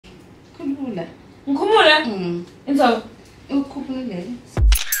Kulula. Ngikhumula? And so Ukhuphulele.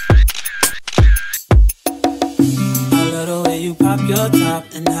 I love the way you pop your top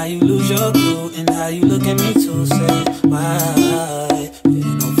and how you lose your cool and how you look at me to say why. There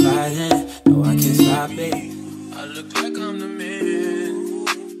ain't no fighting, no I can't stop it. I look like I'm the man,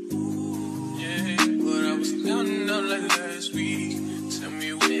 yeah, but I was down and out like last week. Tell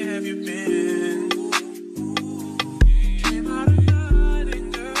me where have you been? Came out of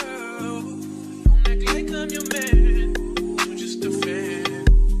hiding, girl. Don't act like I'm your man. You just a fan.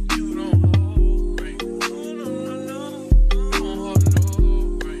 You don't hold right. No. Don't hold no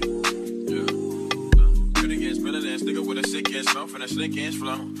right. Yeah. Good against Millie nigga with a sick ass mouth and a slick ass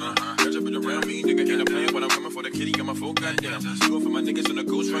flow. Catch up around me, nigga ain't a plan when I'm coming for the kitty. Got my phone goddamn. Do it for my niggas and the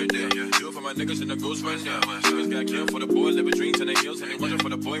ghost right there. Do it for my niggas and the ghost right now. Niggas got killed for the boy, living dreams in the hills, and they watching for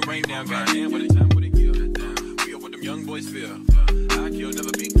the boy right now. Goddamn, what the time would it kill? We are what them young boys feel. I kill,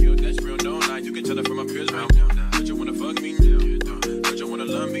 never be killed. That's real, no lie. You can tell it from my peers right now. But you wanna fuck me down, but you wanna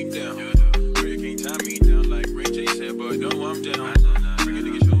love me down. Girl, you can't tie me down like Ray J said, but no, I'm down. Bring a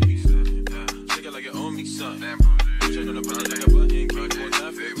nigga, show me something. Shake it like you owe me something. Check on the button like a button. Keep on time,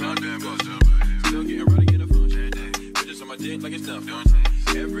 still getting ready in the function. Bitches on my dick like it's nothing.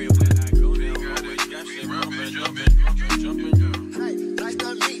 Everywhere I go now, always got shit jumping. Hey, nice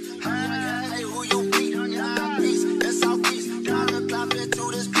to meet. Hey, who you be? Peace, that's Southeast. Gotta clap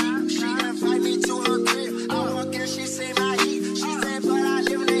into this beat. She invite me to her crib. I walk in, she say my heat. She said, but I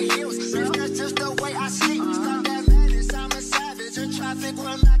live in the hills. Bitch, that's just the way I sleep. Stop that madness, I'm a savage. In traffic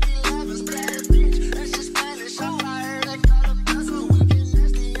with Mac 11s. Bad bitch, and she's Spanish. I heard that got a puzzle. We get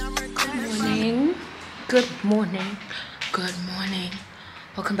nasty, I'm a Good morning.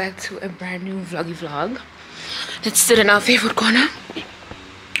 Welcome back to a brand new vlog. Let's sit in our favorite corner.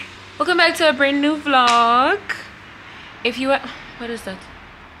 Welcome back to a brand new vlog. If you are, what is that?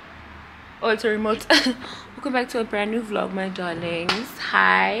 Oh, it's a remote. Welcome back to a brand new vlog, my darlings.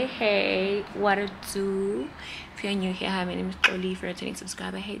 Hi, hey, what it do? If you're new here, hi, my name is Xoligcabshevlogs. If you're a returning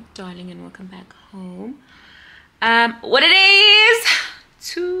subscriber, hey darling, and welcome back home. What it is?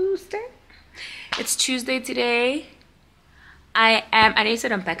 Tuesday. It's Tuesday today. I know you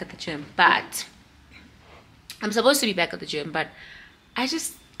said I'm back at the gym, but I'm supposed to be back at the gym, but I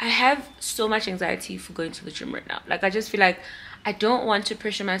have so much anxiety for going to the gym right now. Like, I just feel like I don't want to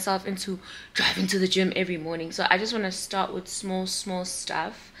pressure myself into driving to the gym every morning. So I just want to start with small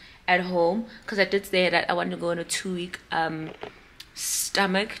stuff at home, because I did say that I want to go on a 2-week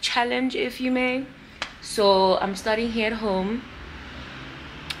stomach challenge, if you may. So I'm starting here at home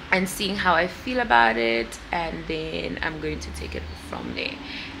and seeing how I feel about it, and then I'm going to take it from there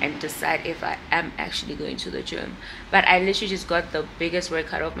and decide if I am actually going to the gym. But I literally just got the biggest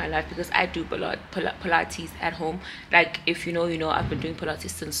workout of my life, because I do Pilates at home. Like, if you know, I've been doing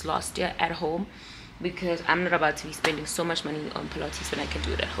Pilates since last year at home, because I'm not about to be spending so much money on Pilates when I can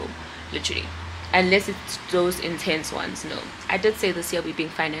do it at home, literally, unless it's those intense ones. No, I did say this year we're being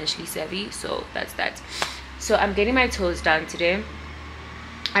financially savvy, so that's that. So I'm getting my toes done today.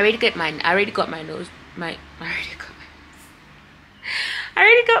 I already got my nails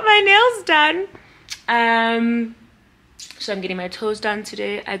done. So I'm getting my toes done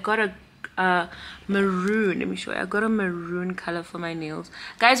today. I got a maroon. Let me show you. I got a maroon color for my nails,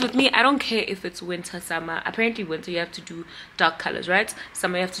 guys. With me, I don't care if it's winter, summer. Apparently winter you have to do dark colors, right?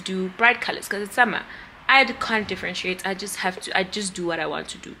 Summer you have to do bright colors, because it's summer. I can't differentiate. I just do what I want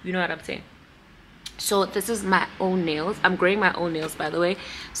to do. You know what I'm saying? So this is my own nails. I'm growing my own nails, by the way.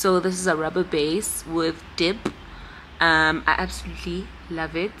 So this is a rubber base with dip. I absolutely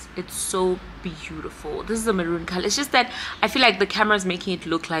love it. It's so beautiful. This is a maroon color. It's just that I feel like the camera is making it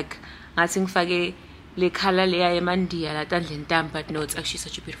look like nothing fage le color le mandia, but no, it's actually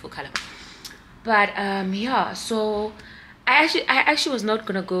such a beautiful color. But yeah, so I actually was not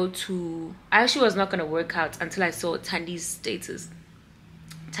gonna work out until I saw Tandi's status.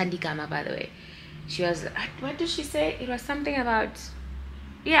 Tandi Gama, by the way. She was, what did she say? It was something about,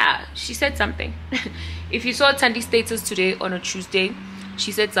 yeah, she said something. If you saw Tandi's status today on a Tuesday,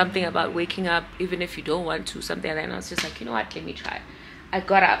 she said something about waking up even if you don't want to, something like that. And I was just like, you know what, let me try. I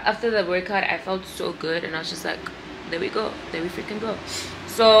got up after the workout. I felt so good, and I was just like, there we go, there we freaking go.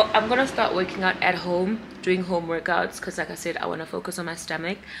 So I'm gonna start working out at home, doing home workouts, because like I said, I want to focus on my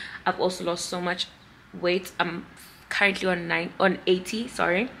stomach. I've also lost so much weight. I'm currently on 80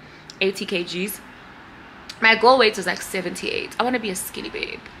 kgs. My goal weight is like 78. I want to be a skinny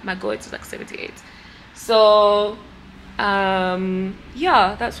babe. My goal weight is like 78. So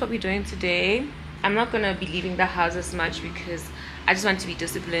yeah, that's what we're doing today. I'm not gonna be leaving the house as much, because I just want to be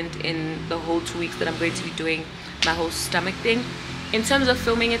disciplined in the whole 2 weeks that I'm going to be doing my whole stomach thing. in terms of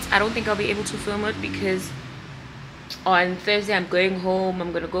filming it, I don't think I'll be able to film it because on Thursday I'm going home.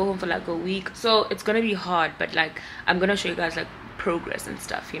 I'm gonna go home for like a week, so it's gonna be hard, but like I'm gonna show you guys like progress and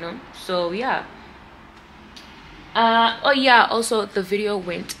stuff, you know. So yeah. Oh yeah, also the video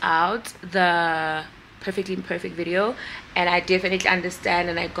went out, the perfectly imperfect video, and I definitely understand,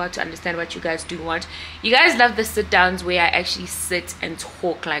 and I got to understand what you guys do want. You guys love the sit downs where I actually sit and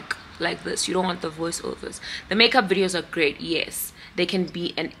talk like this. You don't want the voiceovers. The makeup videos are great, yes, they can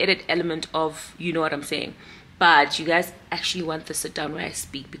be an edit element of, you know what I'm saying, but you guys actually want the sit down where I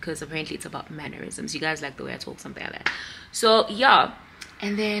speak, because apparently it's about mannerisms. You guys like the way I talk, something like that. So yeah.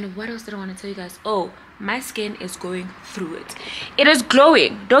 And then what else did I want to tell you guys? Oh, my skin is going through it. It is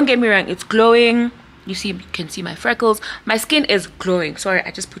glowing, don't get me wrong, it's glowing. You can see my freckles. My skin is glowing. Sorry,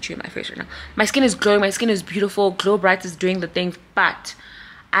 I just put you in my face right now. My skin is glowing, my skin is beautiful. Glow Bright is doing the thing, but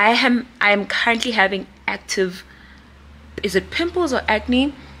I am currently having active, is it pimples or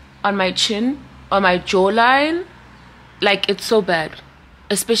acne on my chin, on my jawline? Like, it's so bad.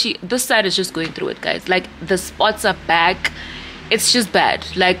 Especially this side is just going through it, guys. Like, the spots are back. It's just bad.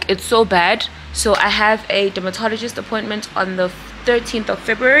 Like, it's so bad. So I have a dermatologist appointment on the 13th of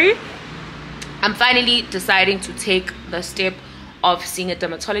February. I'm finally deciding to take the step of seeing a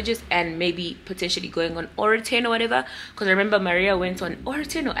dermatologist and maybe potentially going on Oroten or whatever, because I remember Maria went on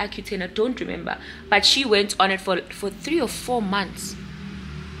Oroten or Accutane, I don't remember, but she went on it for 3 or 4 months.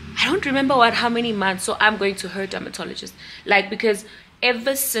 I don't remember how many months. So I'm going to her dermatologist, like, because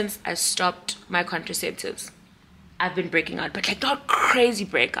ever since I stopped my contraceptives, I've been breaking out, but like not crazy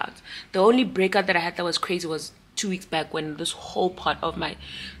breakouts. The only breakout that I had that was crazy was 2 weeks back, when this whole part of my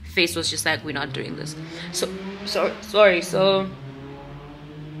face was just like, we're not doing this. So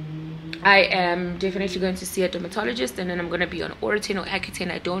I am definitely going to see a dermatologist, and then I'm going to be on Oroten or Accutane.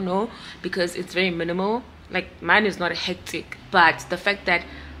 I don't know, because it's very minimal. Like, mine is not a hectic, but the fact that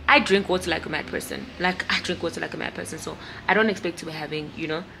I drink water like a mad person, so I don't expect to be having, you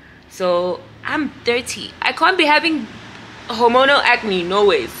know. So I'm 30, I can't be having hormonal acne. No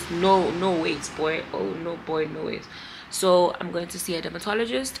ways, no ways, boy. Oh no, boy, no ways. So I'm going to see a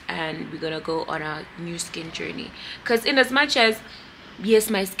dermatologist, and we're gonna go on our new skin journey, because in as much as, yes,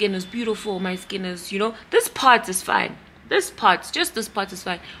 my skin is beautiful, my skin is, you know, this part is fine, this part is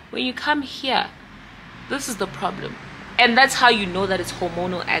fine. When you come here, this is the problem, and that's how you know that it's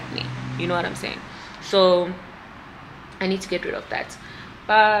hormonal acne, you know what I'm saying. So I need to get rid of that.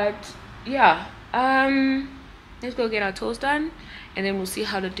 But yeah, let's go get our toes done, and then we'll see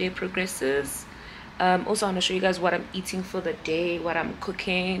how the day progresses. Also, I want to show you guys what I'm eating for the day, what I'm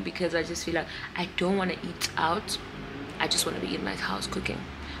cooking, because I just feel like I don't want to eat out. I just want to be in my house cooking.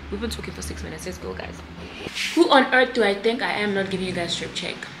 We've been talking for 6 minutes. Let's go, guys. Who on earth do I think I am not giving you guys drip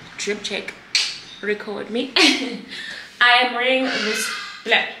check? Record me. I am wearing this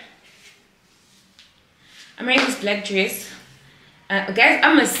black dress. Guys,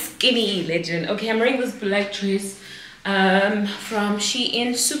 I'm a skinny legend. Okay, I'm wearing this black dress from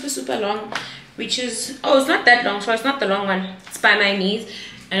Shein, super long, which is, oh, it's not that long, so it's not the long one, it's by my knees.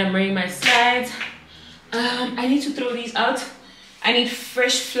 And I'm wearing my slides. I need to throw these out. I need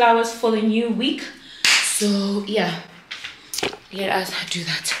fresh flowers for the new week, so yeah, let us do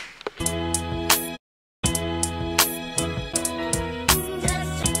that.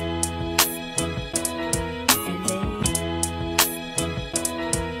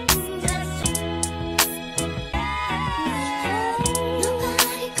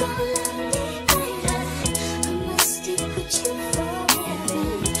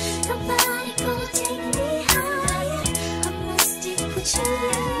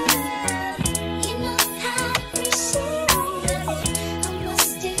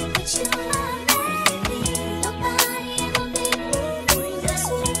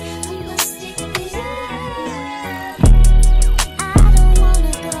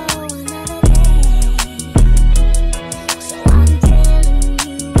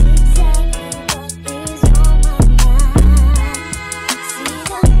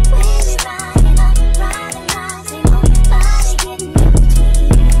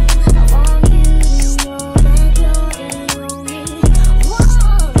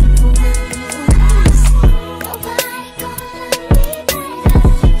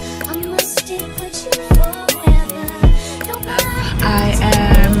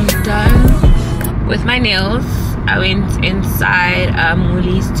 My nails. I went inside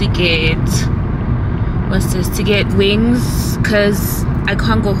Woolies to get wings, because I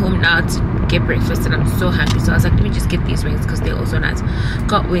can't go home now to get breakfast, and I'm so hungry. So I was like, let me just get these wings, because they're also nice.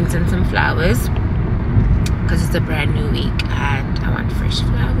 Got wings and some flowers, because it's a brand new week and I want fresh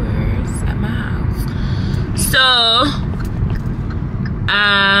flowers at my house. So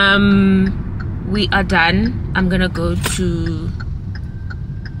We are done. I'm gonna go to,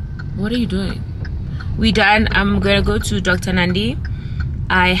 what are you doing? We done. I'm gonna go to Dr. Nandi.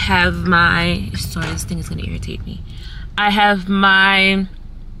 I have my, sorry, this thing is gonna irritate me. I have my,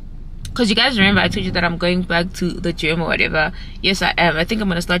 because you guys remember I told you that I'm going back to the gym or whatever. Yes, I am. I think I'm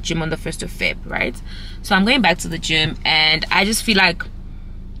gonna start gym on the 1st of Feb, right? So I'm going back to the gym, and I just feel like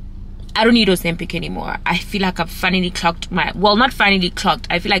I don't need Ozempic anymore. I feel like I've finally clocked my, well, not finally clocked.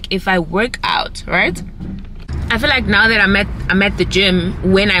 I feel like if I work out, right? I feel like now that I'm at the gym,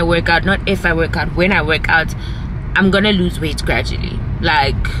 when I work out, not if I work out, when I work out, I'm gonna lose weight gradually.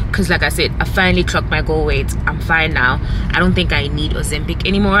 Like, cause like I said, I finally clocked my goal weight. I'm fine now. I don't think I need Ozempic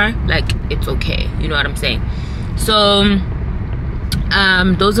anymore. Like, it's okay. You know what I'm saying? So,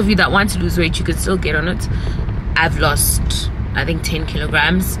 those of you that want to lose weight, you can still get on it. I've lost, I think, 10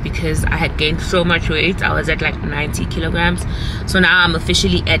 kilograms because I had gained so much weight. I was at like 90 kilograms. So now I'm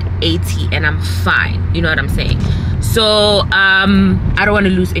officially at 80 and I'm fine. You know what I'm saying? So I don't want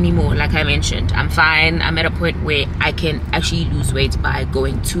to lose anymore. Like I mentioned, I'm fine. I'm at a point where I can actually lose weight by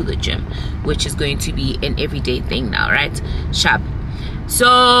going to the gym, which is going to be an everyday thing now, right? Sharp.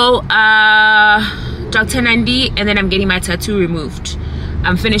 So Dr. Nandi, and then I'm getting my tattoo removed.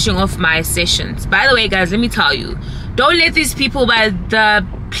 I'm finishing off my sessions. By the way, guys, let me tell you, don't let these people by the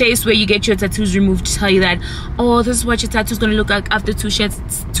place where you get your tattoos removed tell you that, oh, this is what your tattoo is going to look like after two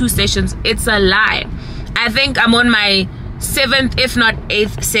sessions. It's a lie. I think I'm on my 7th, if not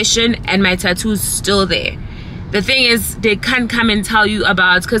 8th session, and my tattoo's still there. The thing is, they can't come and tell you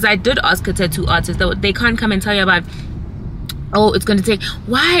about, because I did ask a tattoo artist, they can't come and tell you about, oh, it's gonna take,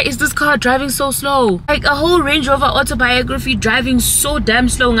 why is this car driving so slow? Like a whole Range Rover autobiography driving so damn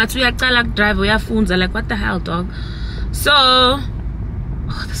slow. Like, what the hell, dog? So,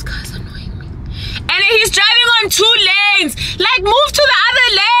 oh, this guy's annoying me. And he's driving on 2 lanes. Like, move to the other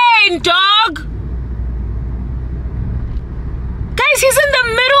lane, dog. Guys, he's in the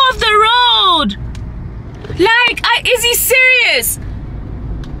middle of the road. Like, is he serious?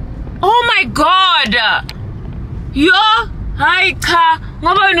 Oh my god. Yo, hi ka.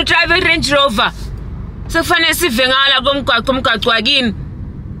 Ngoba wena drive a Range Rover. So fanele sive ngala komgwaqo again.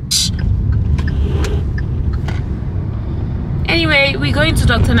 Anyway, we're going to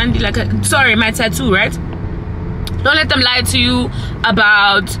Dr. Nandi, like, sorry, my tattoo, right? Don't let them lie to you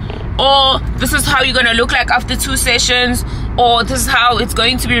about, oh, this is how you're gonna look like after 2 sessions, or this is how it's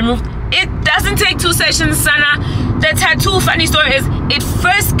going to be removed. It doesn't take 2 sessions, Sana. The tattoo, funny story is, it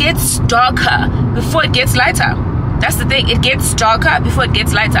first gets darker before it gets lighter. That's the thing, it gets darker before it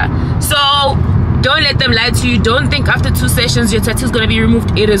gets lighter. So don't let them lie to you. Don't think after 2 sessions your tattoo is going to be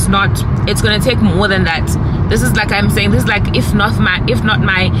removed. It is not. It's going to take more than that. This is, like I'm saying, this is like if not my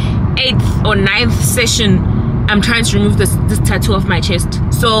 8th or 9th session, I'm trying to remove this tattoo off my chest.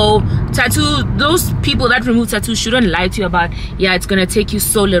 So those people that remove tattoos shouldn't lie to you about, yeah, it's going to take you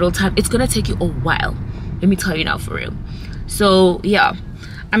so little time. It's going to take you a while. Let me tell you now, for real. So yeah,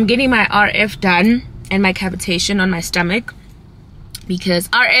 I'm getting my RF done and my cavitation on my stomach, because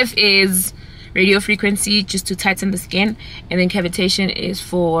RF is radio frequency, just to tighten the skin, and then cavitation is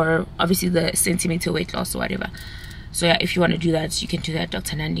for obviously the centimeter weight loss or whatever. So yeah, if you want to do that, you can do that,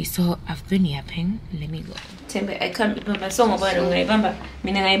 Dr. Nandi. So I've been yapping. Let me go. Tembe, I can't remember my song about it.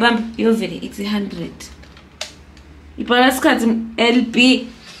 You're very, it's 100. LP.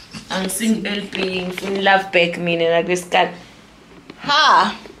 I'm sing LP in love back, meaning like this cat.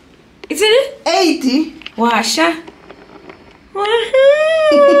 Ha! Is it 80. Washa?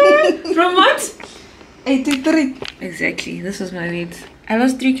 From what? 83. Exactly, this was my weight. I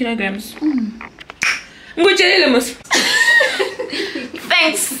lost 3 kilograms.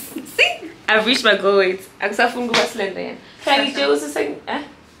 Thanks. See? I've reached my goal weight. I'm slender.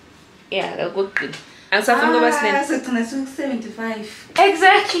 Yeah, that'll go good. I'm so 75.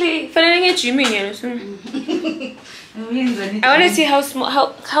 Exactly. I want to see how small,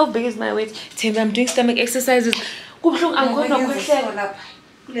 how big is my weight. I'm doing stomach exercises. I'm going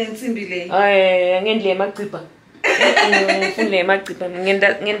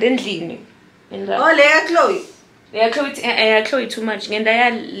Chloe too much.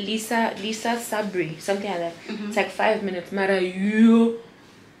 Lisa Sabri, something like that. It's like 5 minutes. Mara you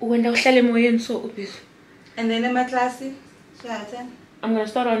when I so busy. And then in my class, I'm gonna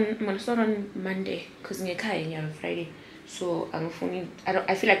start on Monday because I'm on Friday. So I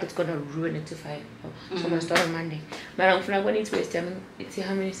feel like it's gonna ruin it if I so I'm gonna start on Monday. But I'm going to waste time. Let's see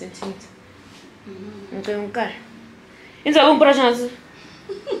how many centimeters. Okay, okay. In the impression.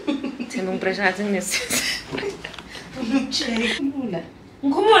 Tengo impression this.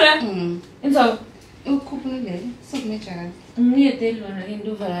 Kumula. In so Ukhuphulele. Sokumeja kazi. Ngiyedelwana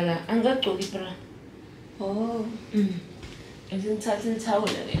into vala angagcoki bra. Oh. Ngithatha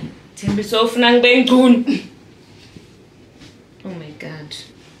inthawula le. Thembi sofuna ngibe ngcunu. Oh my god.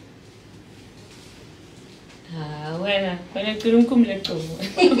 Wena cela umkhumule egcobo.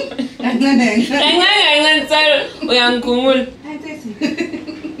 Kancane tsalo uyangikhumula. Hayi tsithi.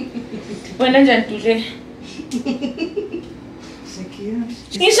 Wena njani Dudle? Shakira.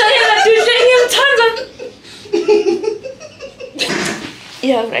 Ngisho yena Dudle ngiyamthanda.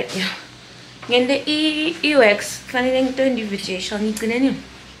 Yeah, right now. Ngende i-wax fanele ngitondi vegetation ngigcine nini?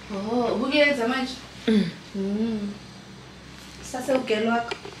 Oh, ubukeza manje? Sase ugelo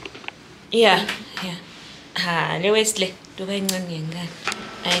wakho. Yeah. Le Wesley doba incane ngengane.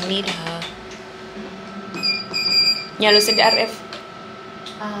 I need her. Nyalo send RF.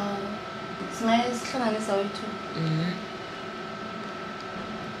 Singaya sihlanganisa wethu.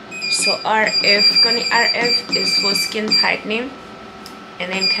 So RF is for skin tightening,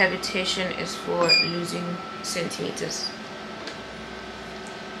 and then cavitation is for losing centimeters.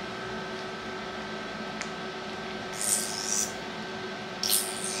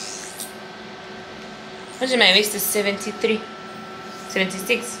 What's my waist is 73,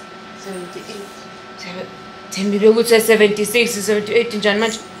 76, 78. 10 people say 76, 78 in John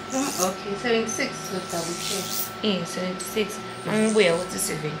Munch. Okay, 76 with double check. Yeah, 76. Where what's a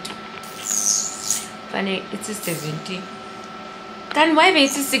 70? Funny, it's a 70. Can why be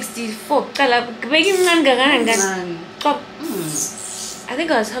 64? Stop. I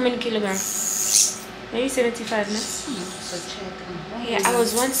think I was how many kilograms? Maybe 75 now. So check. Yeah, I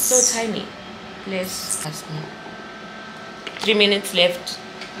was once so tiny. Less. 3 minutes left.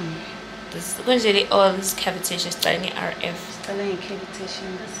 This usually all this cavitation starting at RF. Starting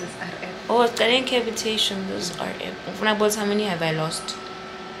cavitation, this is RF. Oh, starting cavitation, this is RF. When I bought, how many have I lost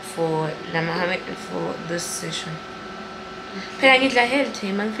for this session? Phela ngidla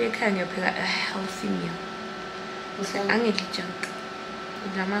healthy, mangifika ekhaya ngiyopheka a healthy meal. Angidli junk.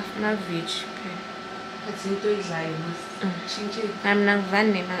 Ngidla ma-veg phela. That's into idlayo mas. Chinchi. I'm not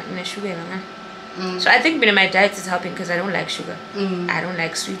vanne neshukela man. So I think my diet is helping because I don't like sugar. I don't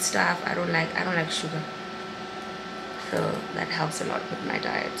like sweet stuff. I don't like sugar. So that helps a lot with my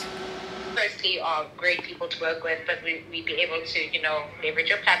diet. Firstly, are great people to work with, but we'd be able to, leverage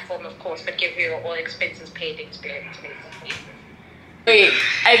your platform, of course, but give you all expenses paid experience, basically. Wait,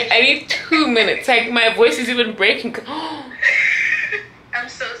 I need 2 minutes. Like my voice is even breaking. I'm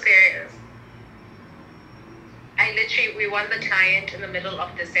so serious. We won the client in the middle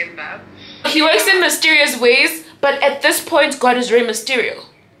of December. He works in mysterious ways, but at this point, God is very mysterious.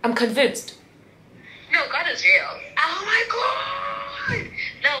 I'm convinced. No, God is real. Oh my God!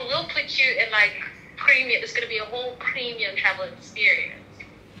 No, we'll put you in premium. It's going to be a whole premium travel experience.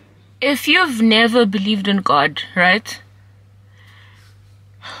 If you've never believed in God, right?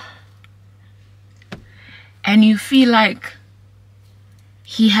 And you feel like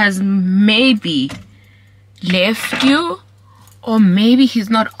He has maybe left you, or maybe He's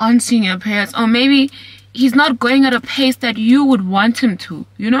not answering your prayers, or maybe He's not going at a pace that you would want Him to,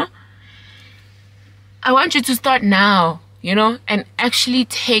 I want you to start now, and actually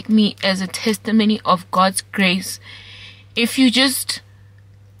take me as a testimony of God's grace. If you just...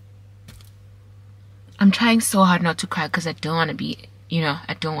 I'm trying so hard not to cry because I don't want to be,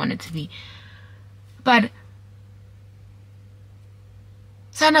 I don't want it to be. But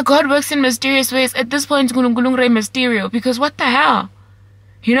Sana, God works in mysterious ways. At this point, mysterio, because what the hell?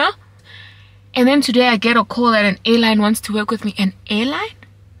 And then today I get a call that an airline wants to work with me. An airline?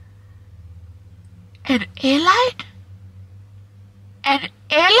 An airline? An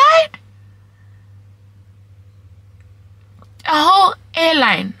airline? A whole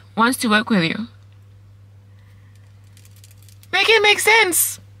airline wants to work with you. Make it make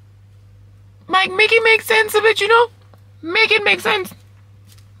sense. Make it make sense a bit, Make it make sense.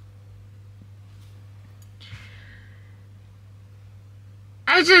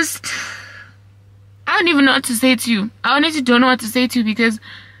 I don't even know what to say to you. I honestly don't know what to say to you because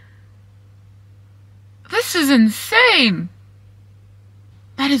this is insane.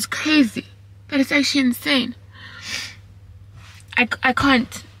 That is crazy. That is actually insane. I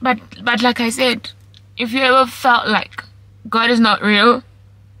can't. But like I said, if you ever felt like God is not real,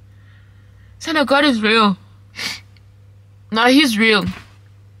 Sana, God is real. No, He's real.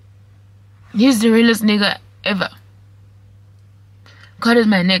 He's the realest nigga ever. God is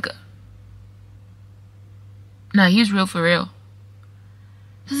my nigga. Nah, He's real for real.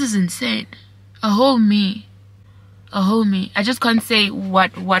 This is insane. A whole me. I just can't say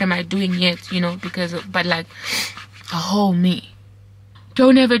what am I doing yet, but like a whole me.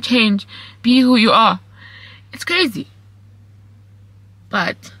 Don't ever change. Be who you are. It's crazy.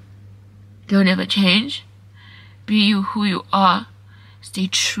 But don't ever change. Be you who you are. Stay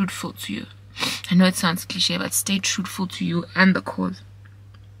truthful to you. I know it sounds cliche, but stay truthful to you and the cause.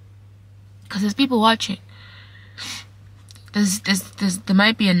 Because there's people watching. There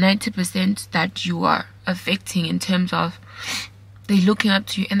might be a 90% that you are affecting in terms of they're looking up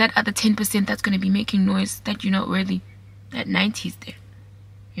to you, and that other 10% that's going to be making noise that you're not worthy. That 90 is there,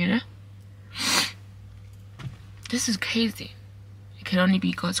 you know. This is crazy. It can only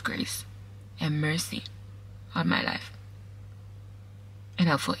be God's grace and mercy on my life, and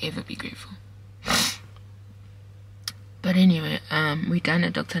I'll forever be grateful. But anyway, we done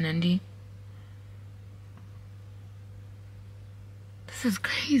at Dr. Nandi. This is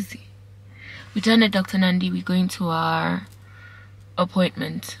crazy. We're done at Dr. Nandi. We're going to our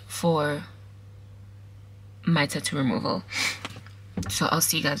appointment for my tattoo removal. So I'll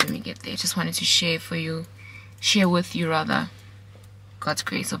see you guys when we get there. Just wanted to share with you rather, God's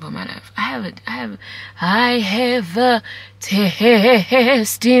grace over my life. I have a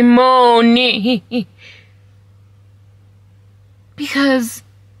testimony. Because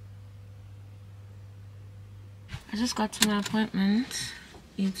I just got to my appointment.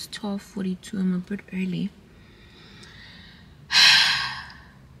 It's 12:42. I'm a bit early.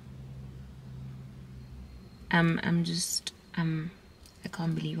 I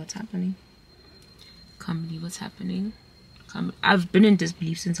can't believe what's happening. I've been in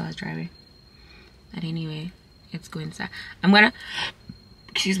disbelief since I was driving. But anyway, it's going sad. I'm gonna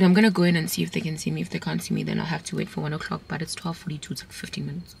go in and see if they can see me. If they can't see me, then I'll have to wait for 1 o'clock. But it's 12:42. It's like 15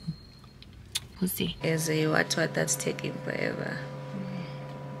 minutes. We'll see. There's a what that's taking forever.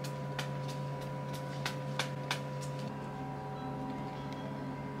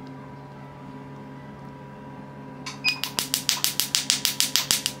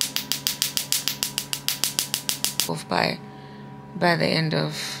 By the end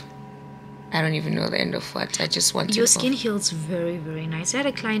of, I don't even know the end of what. I just want your skin heals very, very nice. I had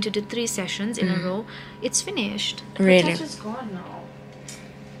a client who did 3 sessions in a row. It's finished. Really? The touch is gone now.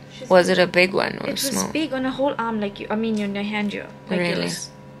 Was it a big one or small? It was big on a whole arm, like you. I mean, on your hand, like really? yours.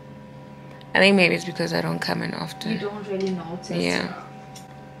 I think maybe it's because I don't come in often. You don't really notice. Yeah.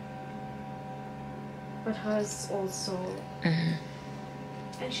 But hers also.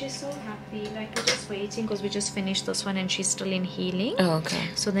 And she's so happy. Like, we're just waiting because we just finished this one and she's still in healing. Oh, okay.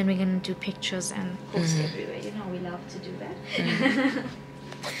 So then we're going to do pictures and post everywhere. You know, we love to do that.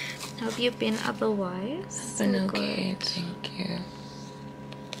 How have you been otherwise? Been okay, thank you.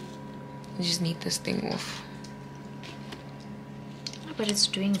 I just need this thing off. But it's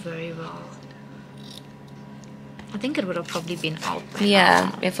doing very well. I think it would have probably been out by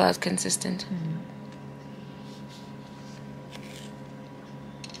now. If I was consistent.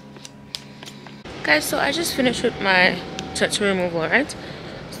 Guys, so I just finished with my tattoo removal, right?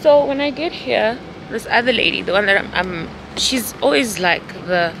 So when I get here, this other lady, the one that she's always like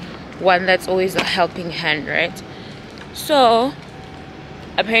the one that's always a helping hand, right? So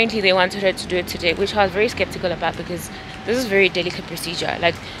apparently they wanted her to do it today, which I was very skeptical about because this is a very delicate procedure.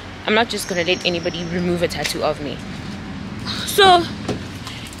 Like, I'm not just gonna let anybody remove a tattoo of me. So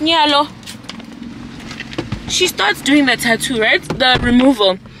Nyalo, she starts doing the tattoo, right? The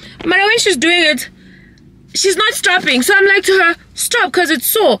removal. But when she's doing it, she's not stopping. So I'm like to her, stop, because it's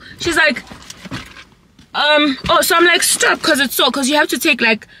sore. She's like, so I'm like, stop, because it's sore. Because you have to take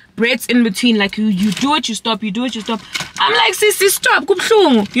like breaths in between. Like you do it, you stop, you do it, you stop. I'm like, sissy, stop,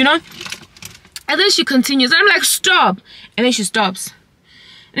 you know? And then she continues. And I'm like, stop. And then she stops.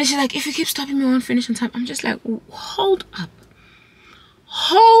 And then she's like, if you keep stopping me, I won't finish on time. I'm just like, hold up.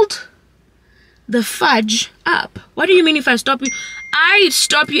 Hold the fudge up. What do you mean if I stop you? I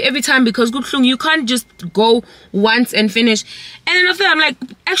stop you every time because you can't just go once and finish. And then after I'm like,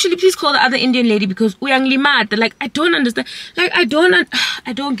 actually please call the other Indian lady because like I don't understand. Like I don't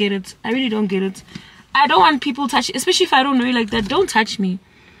get it. I really don't get it. I don't want people touching, especially if I don't know you like that. Don't touch me.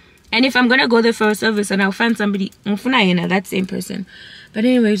 And if I'm gonna go there for a service and I'll find somebody, that same person. But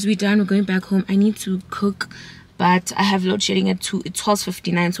anyways, we're done. We're going back home. I need to cook, but I have load shedding at 2. It's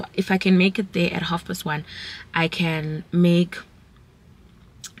 12:59. So if I can make it there at 1:30, I can make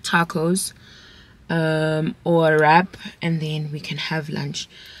tacos or a wrap, and then we can have lunch,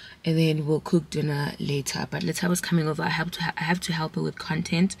 and then we'll cook dinner later. But Letta was coming over. I have to help her with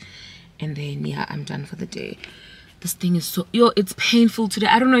content, and then yeah, I'm done for the day. This thing is so it's painful today.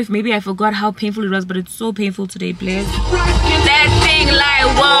 I don't know if maybe I forgot how painful it was, but it's so painful today, Blair. That thing like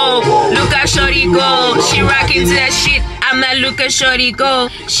whoa, look at shorty go. She rocking to that shit. I'm not look at shorty go.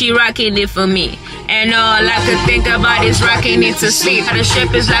 She rocking it for me. And all I could think about is rocking it to sleep. The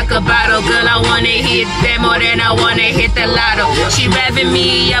ship is like a bottle, girl, I wanna hit them more than I wanna hit the lotto. She revving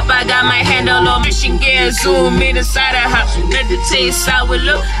me up, I got my handle on mission gear, zoom in inside of her. Let the taste sour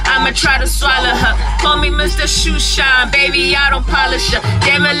look, I'ma try to swallow her. Call me Mr. Shoe Shine, baby, I don't polish her.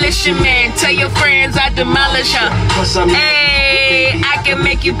 Demolition man, tell your friends I demolish her. Hey, I can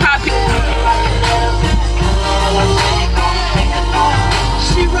make you pop it.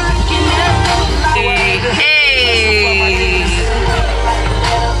 Hey,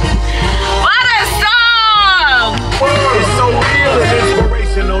 what a song! It's so real and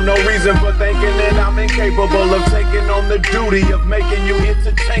inspirational, no reason for thinking that I'm incapable of taking on the duty of making you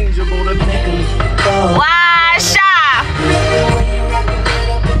interchangeable to think. Washa!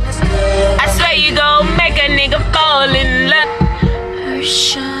 I swear you gon' make a nigga fall in love.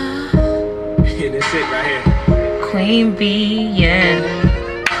 Hersha. Yeah, that's it right here. Queen Bee, yeah.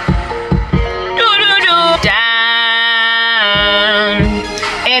 Do-do-do. Down.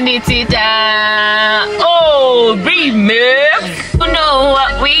 And it's it down. Oh, remix. You know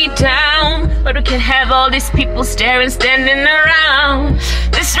what, we down. But we can have all these people staring, standing around.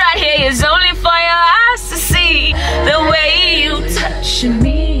 This right here is only for your eyes to see. The way you touch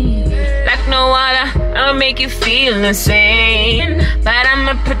me, like no other, I'll make you feel the same. But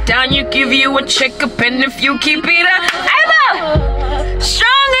I'ma put down, you give you a checkup, and if you keep it up, I'm up.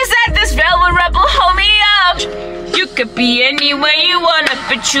 Strong as that, this velvet rebel, hold me up. You could be anywhere you wanna,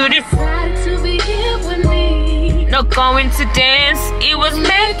 but you decided to be here with me. No going to dance, it was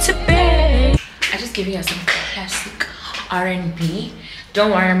meant to be. I just gave you guys some classic R&B.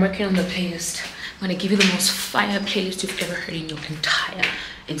 Don't worry, I'm working on the playlist. I'm gonna give you the most fire playlist you've ever heard in your entire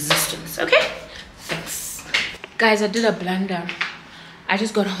existence, okay? Thanks. Guys, I did a blunder. I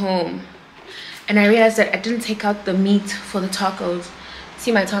just got home and I realized that I didn't take out the meat for the tacos.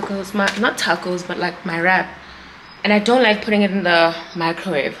 See my tacos, not tacos, but like my wrap. And I don't like putting it in the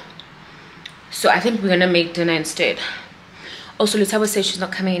microwave. So I think we're gonna make dinner instead. Also, Lutaba said she's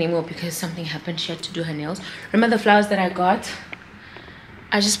not coming anymore because something happened. She had to do her nails. Remember the flowers that I got?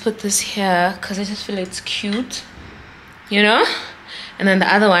 I just put this here because I just feel it's cute, you know? And then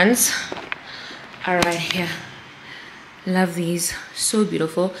the other ones are right here. Love these, so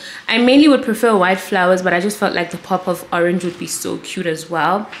beautiful. I mainly would prefer white flowers, but I just felt like the pop of orange would be so cute as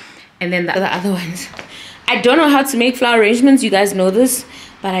well. And then the other ones. I don't know how to make flower arrangements, you guys know this,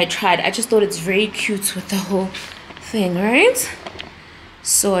 but I tried. I just thought it's very cute with the whole thing, right?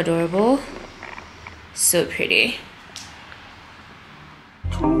 So adorable, so pretty.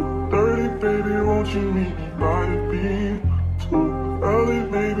 2:30, baby, won't you meet me by the beam? Too early,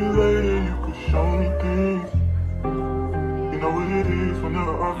 baby, later you could show me things. You know what it is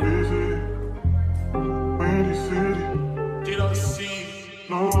whenever I visit Windy City. Did I see?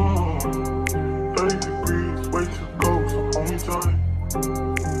 No, 30 degrees, way to go, so hold me tight.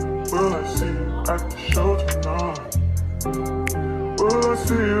 Will I see you at the show tonight? Will I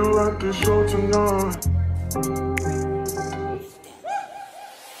see you at the show tonight?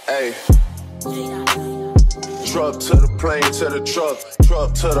 Hey. Truck to the plane, to the truck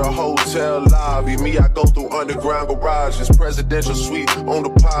to the hotel lobby. Me, I go through underground garages, presidential suite on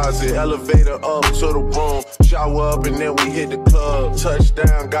deposit, elevator up to the room, shower up and then we hit the club.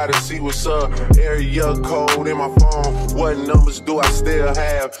 Touchdown, gotta see what's up. Area code in my phone. What numbers do I still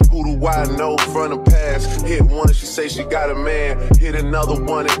have? Who do I know from the past? Hit one, she say she got a man. Hit another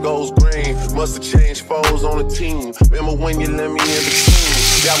one, it goes green. Must have changed foes on the team. Remember when you let me in between?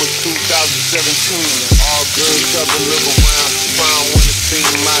 That was 2017. All good, up and look around. Found one to see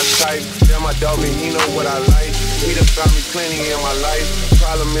my type. Damn, my dog, he know what I like. He done found me plenty in my life.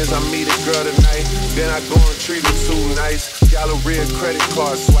 Problem is, I meet a girl tonight. Then I go and treat her too nice. Galleria credit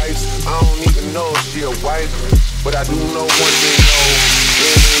card swipes. I don't even know if she a wife. But I do know one thing, though.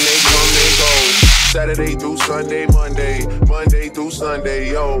 When they come, they go. Saturday through Sunday, Monday through Sunday,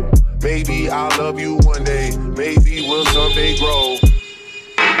 yo. Maybe I'll love you one day. Maybe we'll someday grow.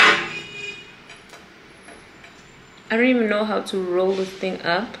 I don't even know how to roll this thing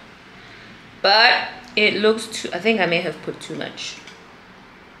up, but it looks too, I think I may have put too much.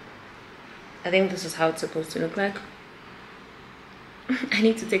 I think this is how it's supposed to look like. I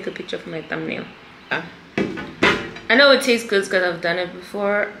need to take a picture for my thumbnail. I know it tastes good because I've done it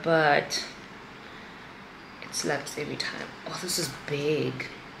before, but it slaps every time. Oh, this is big.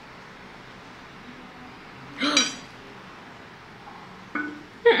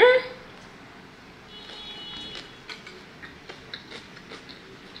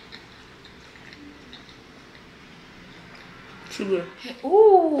 Sugar.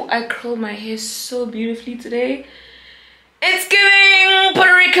 Ooh, I curled my hair so beautifully today. It's giving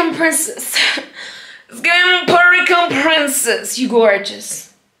Puerto Rican princess. It's giving Puerto Rican princess. You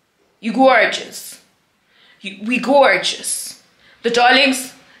gorgeous. You gorgeous. We gorgeous. The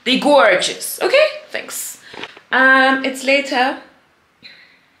darlings, they gorgeous. Okay, thanks. It's later.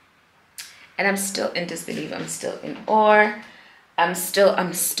 And I'm still in disbelief. I'm still in awe. I'm still.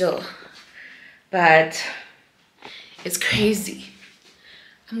 But it's crazy.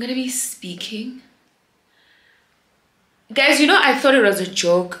 I'm gonna be speaking. Guys, you know, I thought it was a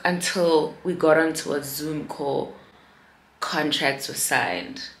joke until we got onto a Zoom call. Contracts were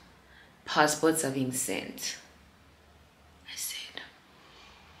signed. Passports are being sent. I said,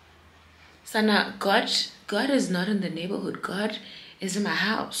 Sana, God is not in the neighborhood. God is in my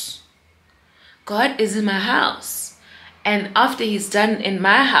house. God is in my house. And after he's done in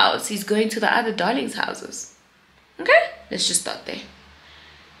my house, he's going to the other darlings' houses. Okay? Let's just start there.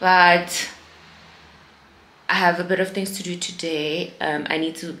 But I have a bit of things to do today. I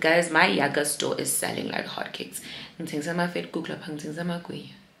need to, guys, my Yaga store is selling like hotcakes. Let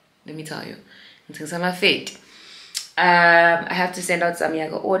me tell you. I have to send out some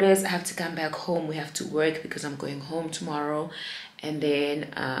Yaga orders. I have to come back home. We have to work because I'm going home tomorrow. And then,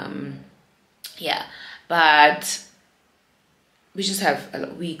 yeah. But we just have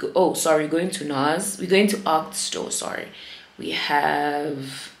going to NARS. We're going to Arc store, sorry. We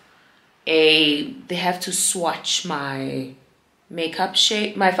have they have to swatch my makeup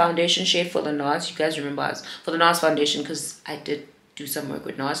shade, my foundation shade for the NARS. You guys remember us for the NARS foundation because I did do some work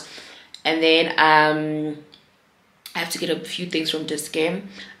with NARS. And then I have to get a few things from this game.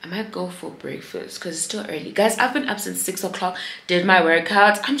 I might go for breakfast because it's still early. Guys, I've been up since 6 o'clock, did my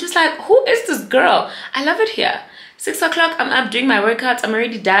workouts. I'm just like, who is this girl? I love it here. 6 o'clock, I'm up doing my workouts. I'm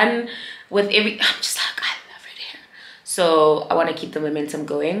already done with I'm just like, I love it here. So I want to keep the momentum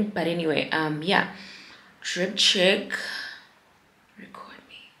going. But anyway, yeah. Drip check. Record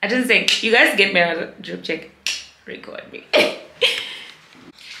me. I didn't say, you guys get me on a drip check. Record me.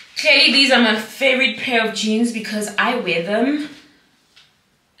 Clearly, these are my favorite pair of jeans because I wear them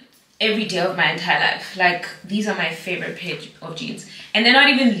every day of my entire life. Like, these are my favorite pair of jeans. And they're not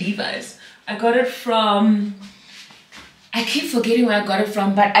even Levi's. I got it from... I keep forgetting where I got it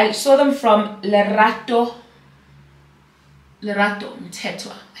from, but I saw them from Lerato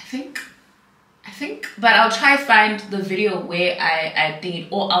Mtetwa, I think. But I'll try to find the video where I think,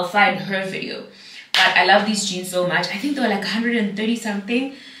 or I'll find her video. But I love these jeans so much. I think they were like 130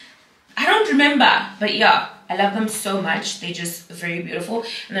 something. I don't remember, but yeah, I love them so much. They're just very beautiful.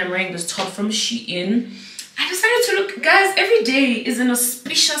 And I'm wearing this top from Shein. I decided to look, guys, every day is an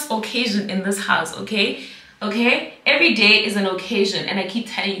auspicious occasion in this house, okay? Okay, every day is an occasion, and I keep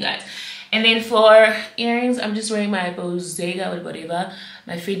telling you guys. And then for earrings, I'm just wearing my Bozega or whatever,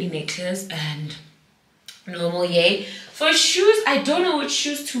 my Fendi necklace, and normal yay. For shoes, I don't know which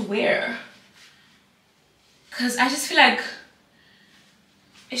shoes to wear, because I just feel like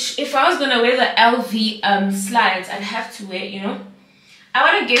if I was gonna wear the LV slides, I'd have to wear, you know, I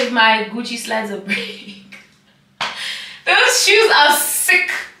want to give my Gucci slides a break. Those shoes are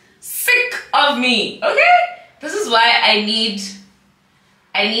sick of me, okay? This is why I need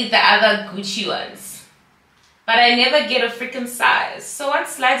the other Gucci ones, but I never get a freaking size. So what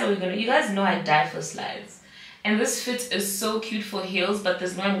slides are we gonna, you guys know I die for slides, and this fit is so cute for heels, but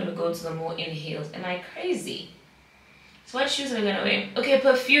there's no I'm gonna go to the mall in heels. Am I crazy? So what shoes are we gonna wear? Okay,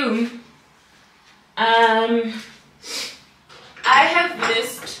 perfume. I have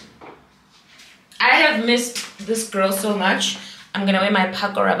missed this girl so much. I'm gonna wear my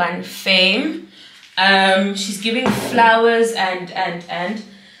Paco Rabanne Fame. She's giving flowers and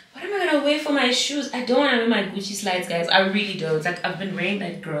what am I gonna wear for my shoes? I don't want to wear my Gucci slides, guys. I really don't. Like, I've been wearing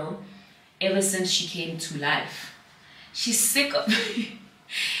that girl ever since she came to life. She's sick of me.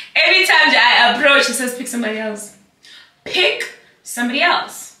 Every time I approach, she says, pick somebody else. Pick somebody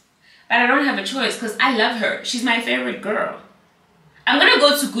else. But I don't have a choice because I love her. She's my favorite girl. I'm gonna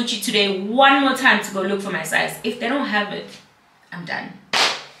go to Gucci today one more time to go look for my size. If they don't have it, I'm done.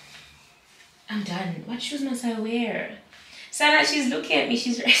 I'm done. What shoes must I wear? Sana, she's looking at me.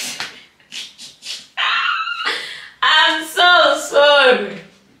 She's ready. I'm so sorry.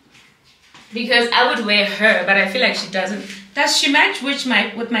 Because I would wear her, but I feel like she doesn't. Does she match with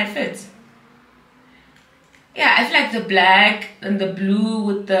my fit? Yeah, I feel like the black and the blue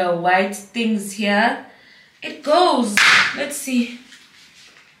with the white things here, it goes. Let's see.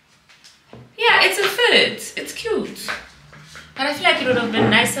 Yeah, it's a fit. It's cute. But I feel like it would have been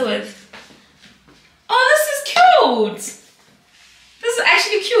nicer with... Oh, this is cute. This is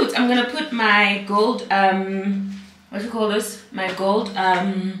actually cute. I'm gonna put my gold, what do you call this? My gold,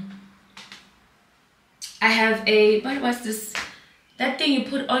 I have a, what's this? That thing you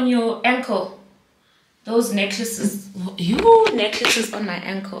put on your ankle. Those necklaces, necklaces on my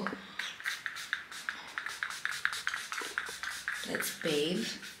ankle. Let's bathe,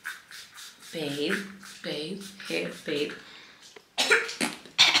 hair, bathe.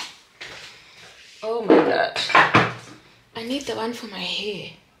 Oh my god. I need the one for my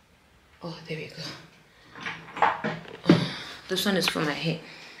hair. Oh, there we go. Oh, this one is for my hair.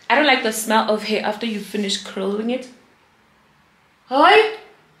 I don't like the smell of hair after you finish curling it. Hi.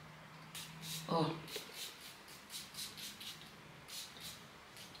 Oh.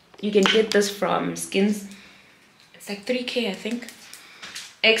 You can get this from Skins. It's like 3K, I think.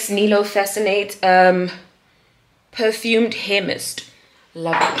 Ex Nilo Fascinate perfumed hair mist.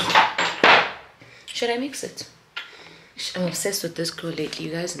 Love it. Should I mix it? I'm obsessed with this girl lately.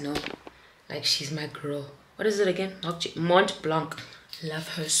 You guys know. Like, she's my girl. What is it again? Mont Blanc. Love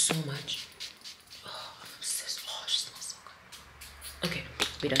her so much. Oh, I'm obsessed. Oh, she smells so good. Okay,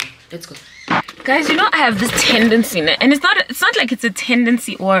 we're done. Let's go. Guys, you know I have this tendency, and it's not like it's a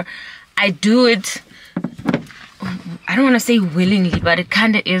tendency or I do it, I don't want to say willingly, but it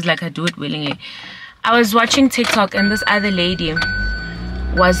kind of is like I do it willingly. I was watching TikTok and this other lady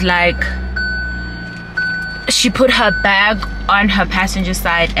was like, she put her bag on her passenger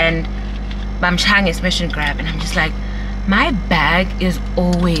side and Bamchang is mission grab, and I'm just like, my bag is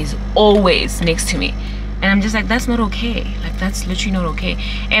always next to me. And I'm just like, that's not okay. Like, that's literally not okay.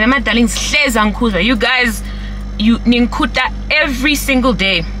 And I'm not telling you guys, you ninkuta every single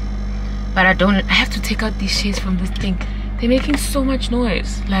day. But I have to take out these shades from this thing. They're making so much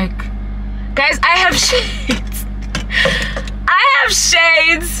noise. Like, guys, I have shades. I have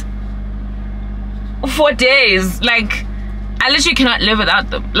shades for days. Like, I literally cannot live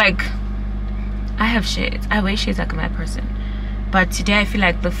without them. Like, I have shades. I wear shades like a mad person. But today I feel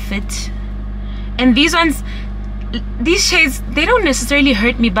like the fit, and these ones, these shades, they don't necessarily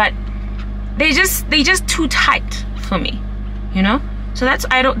hurt me, but they just too tight for me, you know. So that's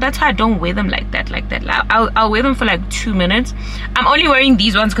why I don't wear them like that. I'll wear them for like 2 minutes. I'm only wearing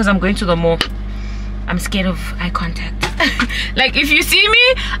these ones because I'm going to the mall. I'm scared of eye contact. Like, if you see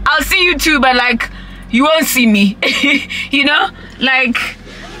me, I'll see you too, but like, you won't see me. You know, like,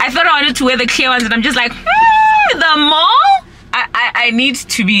 I thought I wanted to wear the clear ones, and I'm just like, the mall, I need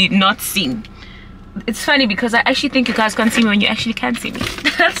to be not seen. It's funny because I actually think you guys can't see me when you actually can see me.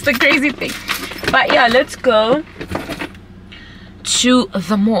 That's the crazy thing. But yeah, let's go to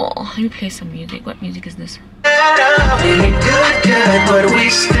the mall. Let me play some music. What music is this? Good, but we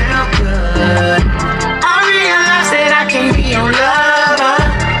still good. I realize that I can be your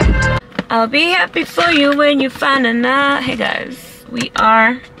lover. I'll be happy for you when you find another. Hey guys, we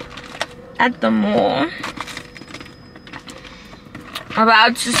are at the mall. I'm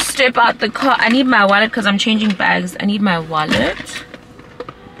about to step out the car. I need my wallet because I'm changing bags. I need my wallet.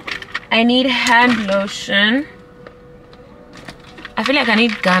 I need hand lotion. I feel like I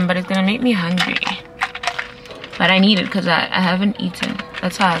need gum, but it's gonna make me hungry. But I need it because I haven't eaten.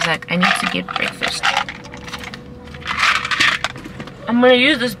 That's why I was like, I need to get breakfast. I'm gonna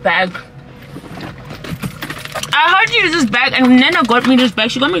use this bag. I heard you use this bag, and Nana got me this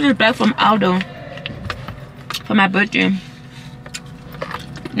bag. She got me this bag from Aldo for my birthday.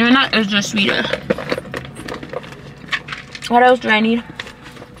 Nana is just sweeter. What else do I need?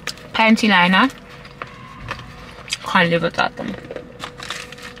 Panty liner. Can't live without them.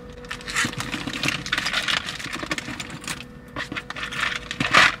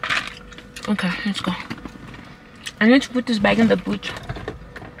 Okay, let's go. I need to put this bag in the boot.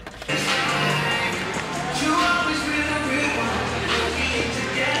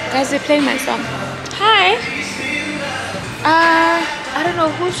 Guys, they're playing my song. Hi. I don't know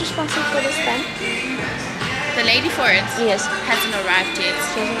who's responsible for this then. The lady for it Yes. hasn't arrived yet.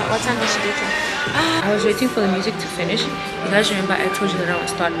 What time was she leaving? I was waiting for the music to finish. You guys remember I told you that I would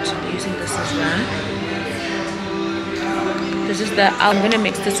start using this as well. This is I'm gonna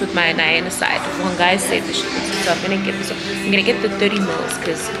mix this with my Nayana side. One guy said this, so I'm gonna get this. I'm gonna get the 30 mils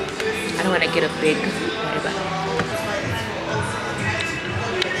because I don't want to get a big whatever.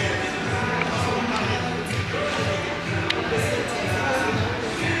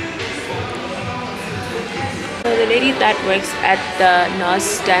 So the lady that works at the NAS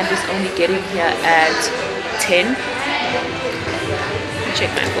stand is only getting here at 10.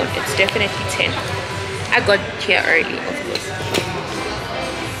 Check my phone. It's definitely 10. I got here early, of course.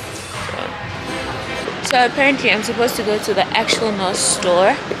 So apparently I'm supposed to go to the actual NAS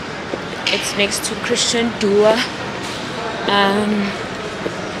store. It's next to Christian Dua. I'm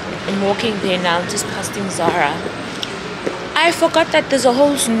walking there now, just passing Zara. I forgot that there's a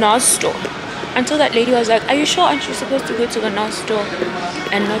whole NAS store. until that lady was like, are you sure aren't you supposed to go to the NAS store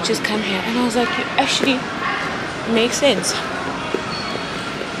and not just come here? And I was like, you actually makes sense.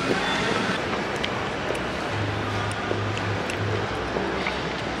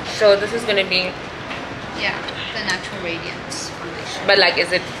 So this is gonna be, Yeah, the Natural Radiance foundation. but like,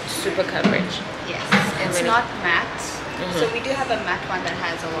 is it super coverage? Yes, it's not matte. So we do have a matte one that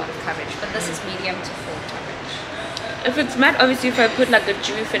has a lot of coverage, but this is medium to full coverage. If it's matte, obviously if I put like a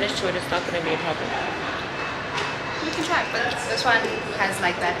dewy finish to it, it's not gonna be a problem. You can try, but this one has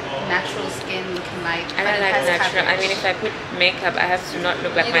like that natural skin looking light. I but don't it like has natural. I coverage. mean, if I put makeup, I have to not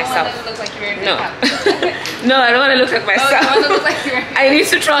look like You don't myself. want to look like you're wearing No. makeup. No, I don't want to look like Oh, myself. you want to look like you're wearing I need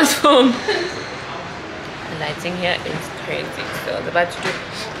to transform. The lighting here is crazy. So I was about to do,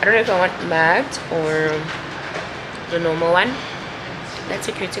 I don't know if I want matte or the normal one. That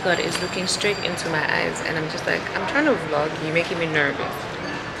security guard is looking straight into my eyes and I'm just like, I'm trying to vlog, you're making me nervous.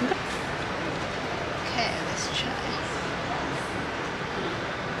 Okay, let's try.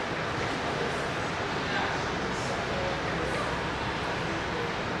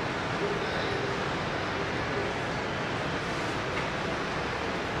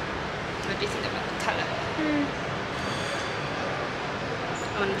 What do you think about the color?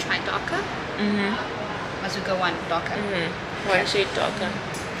 I want to try darker. Must we go one darker? One shade darker.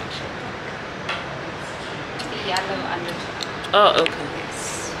 The yellow undertone. Oh, okay.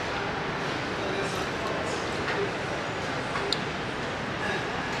 Yes.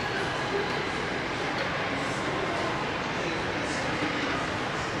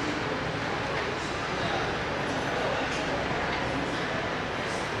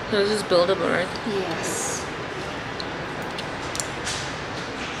 So this is buildable, right? Yes.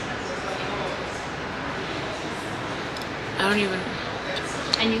 I don't even...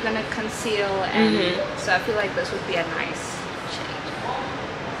 And you're gonna conceal, and so I feel like this would be a nice shade.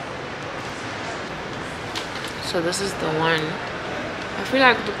 So this is the one. I feel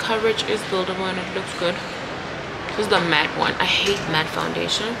like the coverage is buildable and it looks good. This is the matte one. I hate matte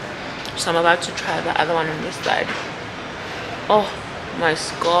foundation. So I'm about to try the other one on this side. Oh, my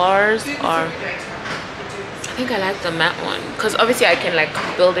scars are... I think I like the matte one. Because obviously I can like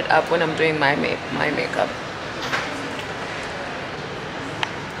build it up when I'm doing my makeup.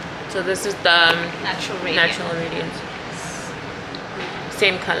 So this is the Natural Radiance. Natural Radiance.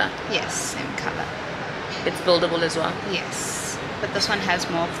 Same color. Yes, same color. It's buildable as well. Yes, but this one has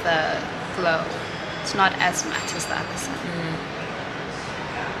more of the glow. It's not as matte as the other side.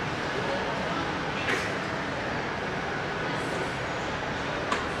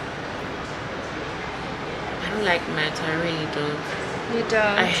 I don't like matte. I really don't. You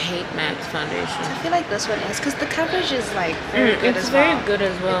don't? I hate matte foundation. I feel like this one is because the coverage is like very good It's as very well. good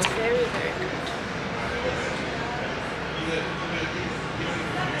as well. It's very, very good.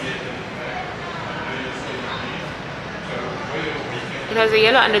 It has a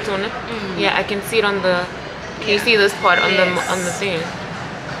yellow undertone. Yeah, I can see it on the. Can you see this part on the thing?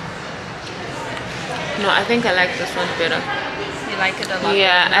 No, I think I like this one better. You like it a lot?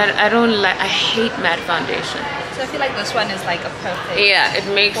 Yeah, better now? I don't like. I hate matte foundation. So I feel like this one is like a perfect Yeah, it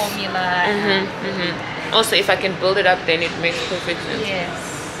makes. formula. Also, if I can build it up, then it makes perfect sense. Yes.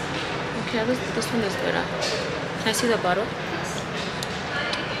 Okay, this one is better. Can I see the bottle?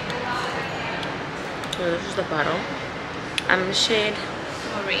 So this is the bottle. I'm shade.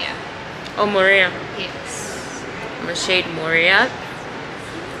 Maria. Oh, Moria. Yes. I'm a shade Moria.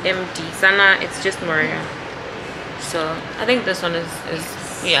 MD Sana. It's just Moria. So I think this one is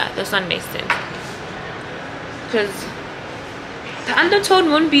yeah. This one makes sense. Because the undertone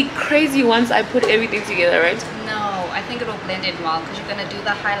won't be crazy once I put everything together, right? No, I think it'll blend in well because you're gonna do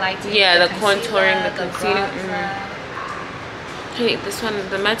the highlighting. Yeah, the concealer, contouring, the concealing. bronzer. Hey, this one,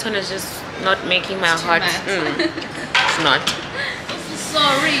 the matte one is just not making my Too heart. matte. It's not.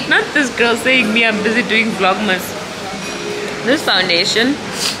 Sorry. Not this girl saying me I'm busy doing vlogmas. This foundation.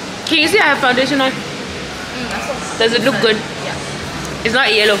 Can you see I have foundation on? Does it look good? Yeah. It's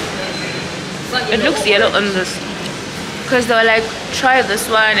not yellow. It's not It looks yellow on this. Because they were like, try this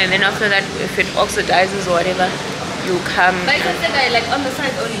one and then after that if it oxidizes or whatever, you come. But I can say that like on the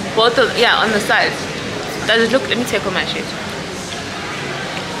sides only. Both of, yeah, on the sides. Does it look, let me take off my shade.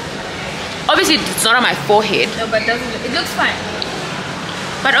 Obviously it's not on my forehead. No, but it looks fine.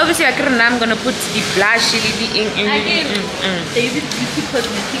 But obviously I couldn't, I'm gonna put the blush, the ink. They use beauty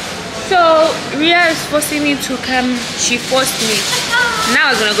cosmetics. So Ria is forcing me to come. She forced me.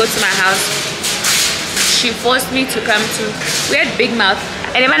 Now I'm gonna go to my house. She forced me to come to. We had Big Mouth.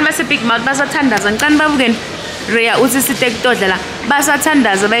 And even must Big Mouth. Basa tandaza. Nkan babugen. Ria uzi sitek todela. Basa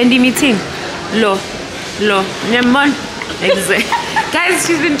tandaza. Ba indi meeting. Lo. Nyemon. Exactly. Guys,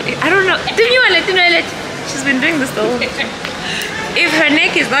 she's been, I don't know. She's been doing this the whole time. If her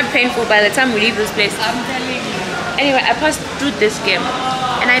neck is not painful by the time we leave this place. I'm telling you. Anyway, I passed through this game.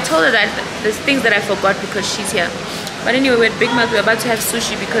 And I told her that there's things that I forgot because she's here. But anyway, we're at Big Mouth. We're about to have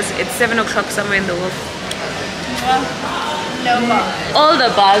sushi because it's 7 o'clock somewhere in the world. No bar. All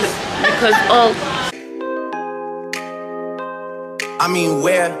the bars. Because all... I mean,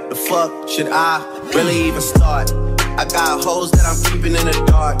 where the fuck should I really even start? I got hoes that I'm keeping in the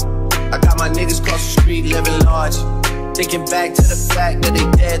dark. I got my niggas cross the street living large. Thinking back to the fact that they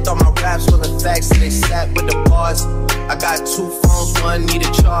dead, thought my raps wasn't facts, so they sat with the bars. I got 2 phones, one need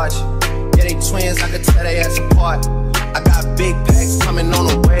a charge. Yeah, they twins, I could tell they ass apart. I got big packs coming on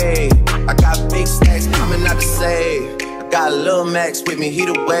the way. I got big stacks coming out to save. I got Lil Max with me, he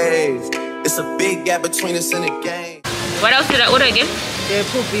the wave. It's a big gap between us in the game. What else did I order again? They're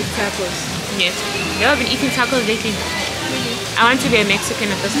pulled beef tacos. Yes. You have been eating tacos lately. I want to be a Mexican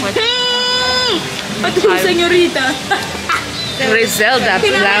at this point. But señorita. Griselda.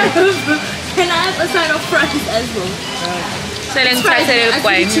 Can I have a side of fries as well?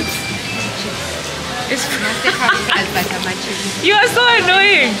 You are so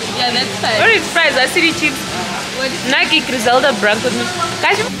annoying. Yeah, that's fine. What is fries? I see the chips. Nike Griselda brand with me.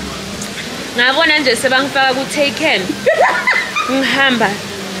 Guys, ngabona nje sebangifaka ku Taken. Ngihamba.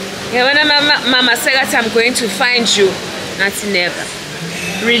 Yabona mama sekathi I'm going to find you. That's never.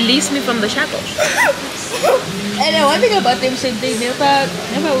 Release me from the shackles. And one thing about them said they never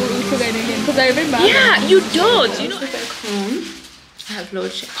will cook anything. Because I remember. Yeah, you don't. You know, back home, I have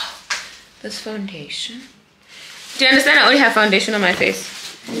load shedding. This foundation. Do you understand? I only have foundation on my face.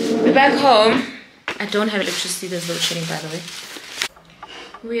 We're back home. I don't have electricity. There's load shedding, by the way.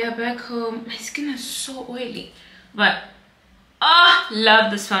 We are back home. My skin is so oily. But, oh,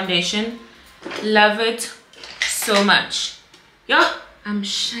 love this foundation. Love it so much. Yo, I'm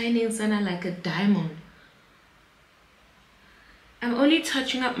shining Sana like a diamond. I'm only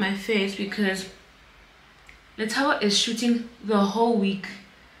touching up my face because Letawa is shooting the whole week.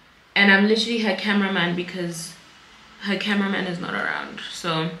 And I'm literally her cameraman because her cameraman is not around.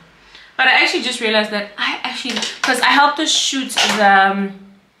 So, but I actually just realized that because I helped her shoot the,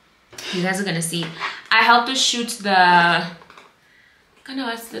 you guys are gonna see, I helped her shoot the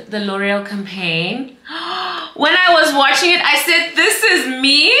L'Oreal campaign. When I was watching it, I said, this is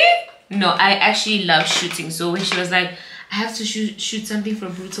me? No, I actually love shooting. So when she was like, I have to shoot something for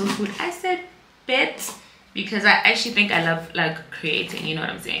Brutal Food, I said, bet. Because I actually think I love like creating, you know what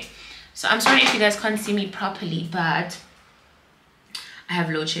I'm saying? So I'm sorry if you guys can't see me properly, but I have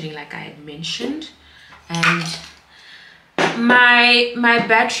load shedding like I had mentioned. And my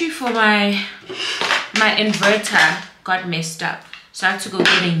battery for my inverter got messed up. So I have to go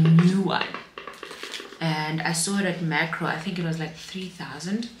get a new one. And I saw it at Macro. I think it was like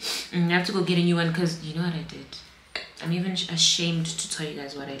 3,000. And I have to go get a new one because you know what I did? I'm even ashamed to tell you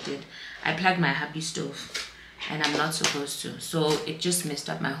guys what I did. I plugged my hubby stove and I'm not supposed to. So it just messed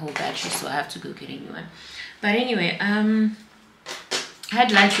up my whole battery. So I have to go get a new one. But anyway, I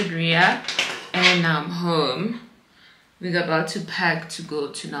had lunch with Ria and now I'm home. We're about to pack to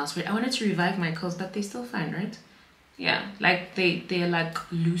go to Nelsford. I wanted to revive my curls, but they're still fine, right? Yeah, like they're like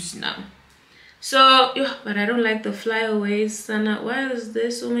loose now. So, yeah, but I don't like the flyaways, Sana. Why is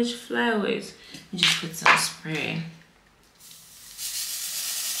there so much flyaways? You just put some spray.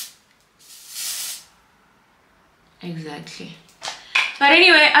 Exactly. But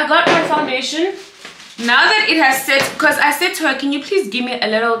anyway, I got my foundation. Now that it has set, because I said to her, can you please give me a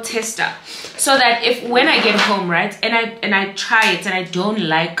little tester? So that if when I get home, right, and I try it and I don't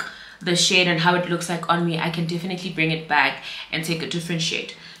like the shade and how it looks like on me, I can definitely bring it back and take a different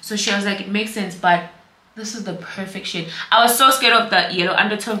shade. So she was like, it makes sense, but this is the perfect shade. I was so scared of the yellow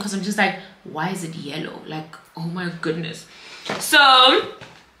undertone because I'm just like, why is it yellow? Like, oh my goodness. So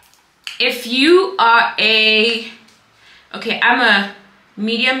if you are I'm a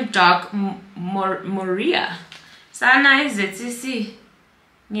medium dark Moria. Sana is it? See?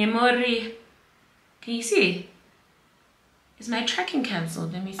 Mori. Can you see? Is my tracking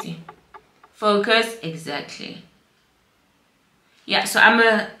cancelled? Let me see. Focus. Exactly. Yeah, so I'm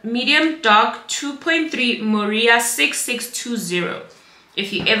a medium dark 2.3 Moria 6620.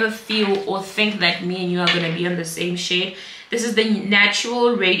 If you ever feel or think that me and you are going to be on the same shade, this is the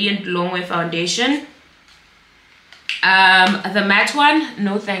Natural Radiant Longwear Foundation. The matte one,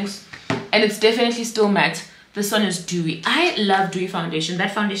 no thanks. And it's definitely still matte. This one is dewy. I love dewy foundation.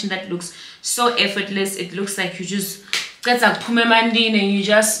 That foundation that looks so effortless. It looks like you just got like pumemandine and you're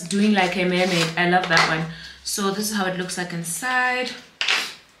just doing like a mermaid. I love that one. So this is how it looks like inside.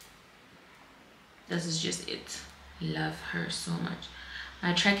 This is just it. Love her so much.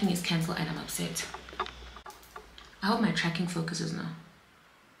 My tracking is cancelled and I'm upset. I hope my tracking focuses now.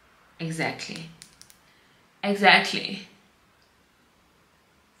 Exactly. Exactly.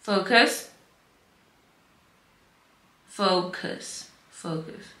 Focus. Focus.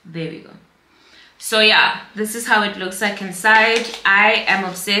 Focus. There we go. So yeah, this is how it looks like inside. I am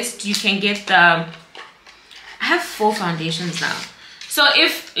obsessed. You can get the... I have 4 foundations now. So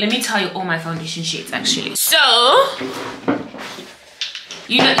if... Let me tell you all my foundation shades actually. So...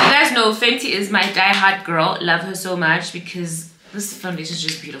 You guys know Fenty is my die-hard girl. Love her so much because this foundation is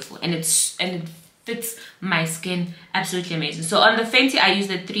just beautiful. And it fits my skin absolutely amazing. So on the Fenty, I use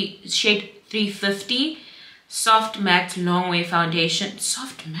the shade 350 Soft Matte Long Way Foundation.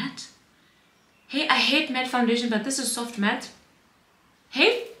 Soft Matte? Hey, I hate matte foundation, but this is soft matte.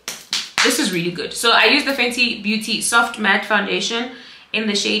 Hey, this is really good. So I use the Fenty Beauty Soft Matte Foundation in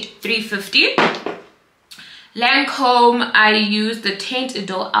the shade 350. Lancome, I use the Teint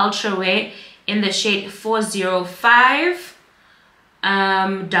Idol Ultra Wear in the shade 405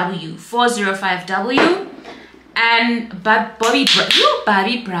 W. 405W. And Bobbi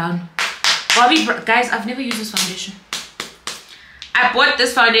Brown. Guys, I've never used this foundation. I bought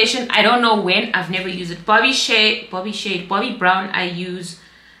this foundation, I don't know when, I've never used it. Bobbi Brown, I use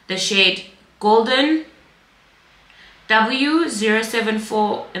the shade Golden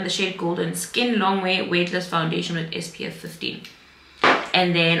W074 in the shade Golden Skin Long Way Weightless Foundation with SPF 15.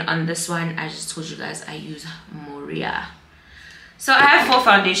 And then on this one, I just told you guys I use Moria. So I have 4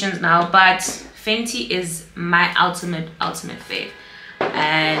 foundations now, but Fenty is my ultimate fave.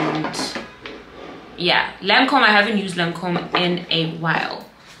 And yeah, Lancome, I haven't used Lancome in a while.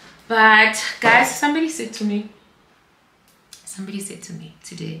 But guys, somebody said to me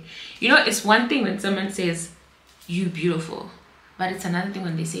today, you know, it's one thing when someone says you beautiful, but it's another thing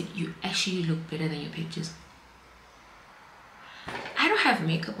when they say you actually look better than your pictures. I don't have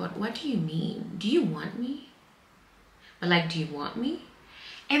makeup on. What do you mean? Do you want me? But like, do you want me?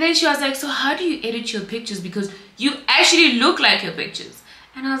 And then she was like, so how do you edit your pictures? Because you actually look like your pictures.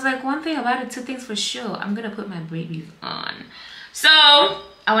 And I was like, one thing about it, 2 things for sure. I'm gonna put my babies on. So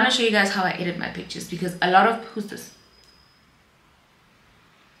I want to show you guys how I edit my pictures, because a lot of... Who's this?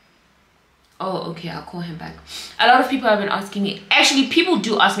 Oh, okay, I'll call him back. A lot of people have been asking me. Actually, people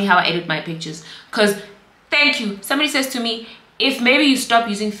do ask me how I edit my pictures. Because, thank you. Somebody says to me, if maybe you stop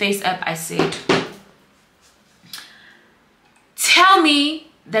using Faceapp, I said, tell me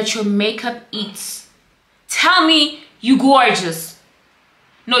that your makeup eats. Tell me you gorgeous.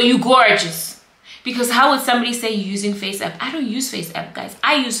 No, you gorgeous. Because how would somebody say you're using Faceapp? I don't use Faceapp, guys.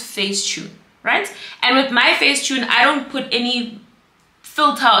 I use Facetune, right? And with my Facetune, I don't put any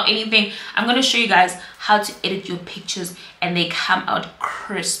filter or anything. I'm going to show you guys how to edit your pictures, and they come out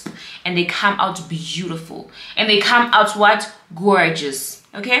crisp, and they come out beautiful, and they come out what? Gorgeous.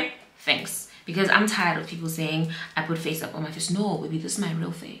 Okay? Thanks. Because I'm tired of people saying I put Faceapp on my face. No, baby, this is my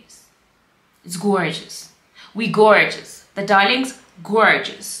real face. It's gorgeous. We gorgeous. The darlings,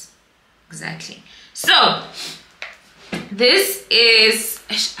 gorgeous. Exactly. So this is,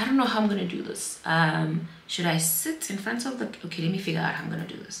 I don't know how I'm gonna do this. Should I sit in front of the, okay, let me figure out how I'm gonna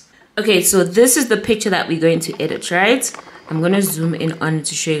do this. Okay, so this is the picture that we're going to edit, right? I'm gonna zoom in on it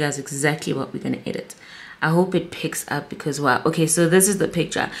to show you guys exactly what we're gonna edit. I hope it picks up because wow. Okay, so this is the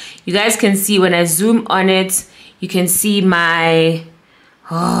picture. You guys can see when I zoom on it, you can see my,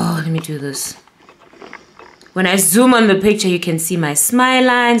 oh, let me do this. When I zoom on the picture, you can see my smile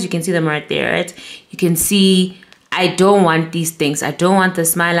lines. You can see them right there, right? You can see I don't want these things. I don't want the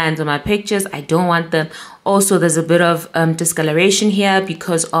smile lines on my pictures. I don't want them. Also, there's a bit of discoloration here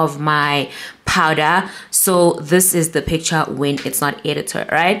because of my powder. So this is the picture when it's not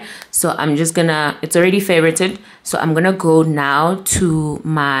edited, right? So I'm just gonna, it's already favorited. So I'm gonna go now to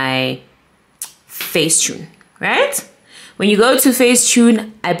my Facetune, right? When you go to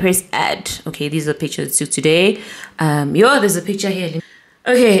Facetune, I press add. Okay, these are pictures to today. There's a picture here.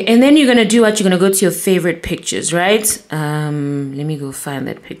 Okay, and then you're gonna do what? You're gonna go to your favorite pictures, right? Let me go find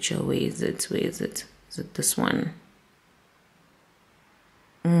that picture. Where is it? Where is it? Is it this one?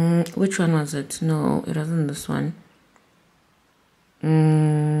 Which one was it? No, it wasn't this one.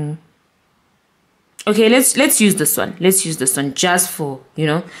 Okay, let's use this one. Let's use this one just for, you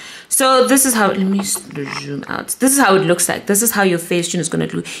know. So this is how, let me zoom out. This is how it looks like. This is how your Facetune is going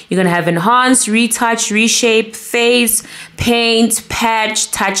to look. You're going to have enhance, retouch, reshape, face, paint,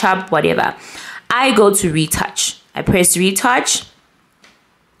 patch, touch up, whatever. I go to retouch. I press retouch.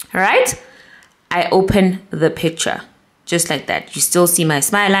 All right. I open the picture just like that. You still see my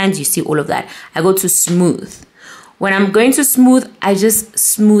smile lines. You see all of that. I go to smooth. When I'm going to smooth, I just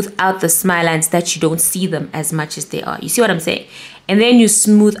smooth out the smile lines that you don't see them as much as they are. You see what I'm saying? And then you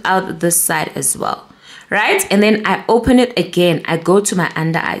smooth out this side as well, right? And then I open it again. I go to my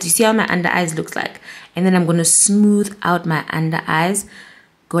under eyes. You see how my under eyes looks like? And then I'm going to smooth out my under eyes.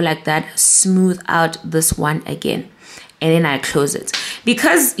 Go like that. Smooth out this one again. And then I close it.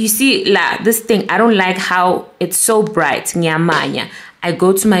 Because you see, this thing, I don't like how it's so bright. Nyamanya. I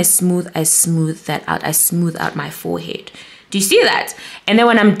go to my smooth, I smooth that out. I smooth out my forehead. Do you see that? And then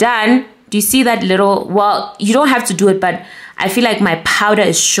when I'm done, do you see that little, well, you don't have to do it, but I feel like my powder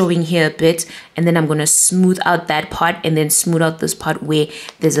is showing here a bit. And then I'm going to smooth out that part and then smooth out this part where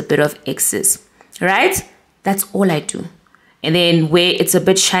there's a bit of excess. Right? That's all I do. And then where it's a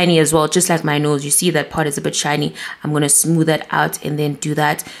bit shiny as well, just like my nose, you see that part is a bit shiny. I'm going to smooth that out and then do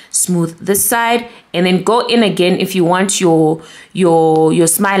that. Smooth this side and then go in again. If you want your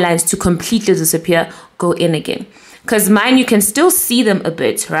smile lines to completely disappear, go in again. Because mine, you can still see them a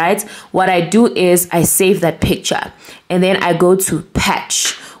bit, right? What I do is I save that picture and then I go to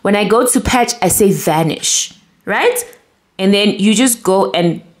patch. When I go to patch, I say vanish, right? And then you just go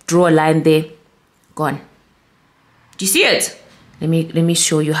and draw a line there. Gone. Do you see it? Let me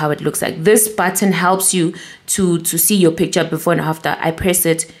show you how it looks like. This button helps you to see your picture before and after. I press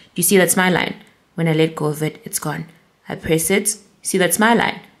it. Do you see that smile line? When I let go of it, it's gone. I press it. See that smile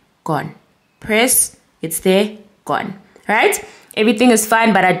line? Gone. Press. It's there. Gone. Right? Everything is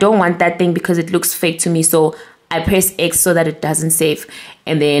fine, but I don't want that thing because it looks fake to me. So I press X so that it doesn't save.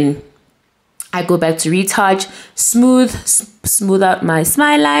 And then I go back to retouch. Smooth out my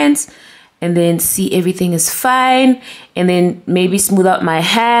smile lines. And then see everything is fine. And then maybe smooth out my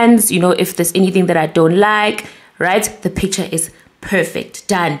hands, you know, if there's anything that I don't like, right? The picture is perfect.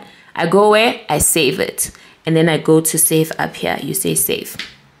 Done. I go away, I save it. And then I go to save up here. You say save.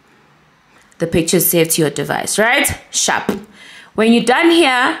 The picture is saved to your device, right? Sharp. When you're done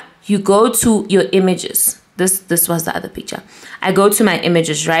here, you go to your images. This was the other picture. I go to my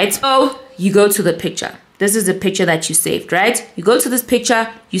images, right? So you go to the picture. This is the picture that you saved, right? You go to this picture,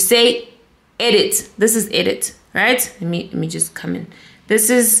 you say edit. This is edit, right? Let me just come in. This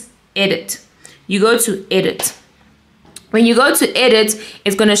is edit. You go to edit. When you go to edit,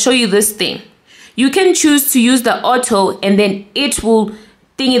 it's going to show you this thing. You can choose to use the auto and then it will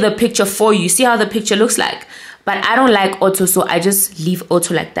thingy the picture for you. See how the picture looks like? But I don't like auto, so I just leave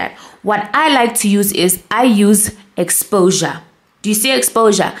auto like that. What I like to use is I use exposure. Do you see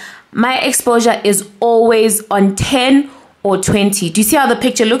exposure? My exposure is always on 10 or 20. Do you see how the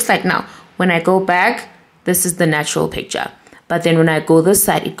picture looks like now? When I go back, this is the natural picture. But then when I go this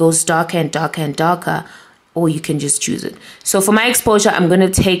side, it goes darker and darker and darker, or you can just choose it. So for my exposure, I'm going to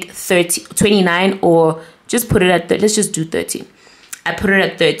take 29 or just put it at 30. Let's just do 30. I put it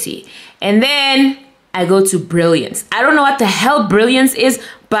at 30. And then I go to brilliance. I don't know what the hell brilliance is,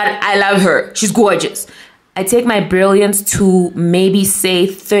 but I love her. She's gorgeous. I take my brilliance to maybe say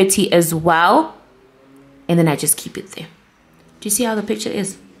 30 as well. And then I just keep it there. Do you see how the picture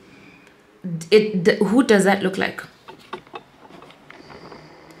is? Who does that look like?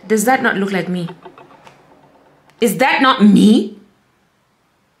 Does that not look like me? Is that not me?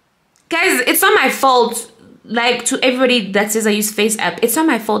 Guys, it's not my fault. Like, to everybody that says I use Faceapp, it's not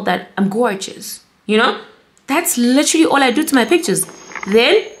my fault that I'm gorgeous. You know? That's literally all I do to my pictures.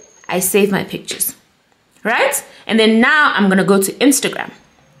 Then I save my pictures. Right? And then now I'm going to go to Instagram.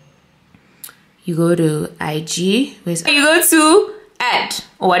 You go to IG. You go to add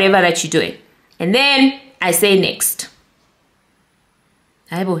or whatever that you're doing. And then I say next.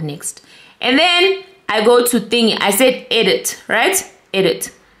 I go next. And then I go to thingy. I said edit, right?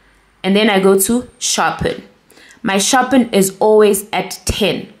 Edit. And then I go to sharpen. My sharpen is always at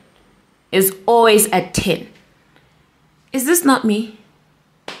 10. Is always at 10. Is this not me?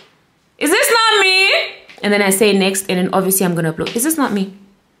 Is this not me? And then I say next, and then obviously I'm gonna upload. Is this not me?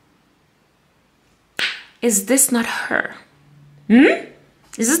 Is this not her?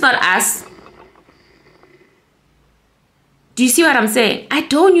 Is this not us? Do you see what I'm saying? I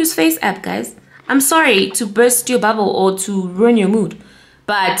don't use Faceapp, guys. I'm sorry to burst your bubble or to ruin your mood,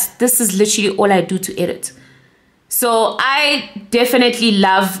 but this is literally all I do to edit. So I definitely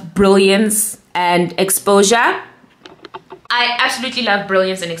love brilliance and exposure. I absolutely love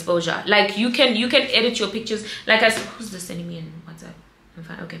brilliance and exposure. Like you can edit your pictures. Like who's this sending me in WhatsApp? I'm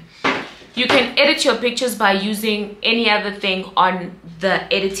fine. Okay. You can edit your pictures by using any other thing on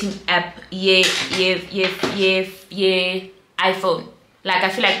the editing app. Yeah, iPhone. Like I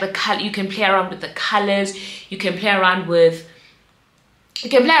feel like the color, you can play around with the colors. You can play around with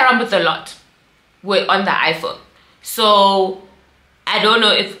a lot on the iPhone. So I don't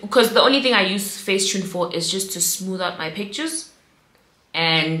know if, because the only thing I use Facetune for is just to smooth out my pictures.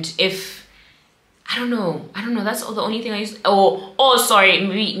 And if, I don't know, that's the only thing I use. Oh, sorry,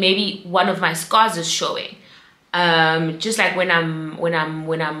 maybe one of my scars is showing. Just like when I'm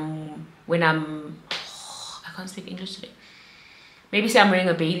I can't speak English today. Maybe say I'm wearing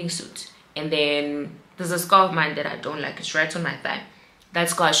a bathing suit and then there's a scar of mine that I don't like. It's right on my thigh. That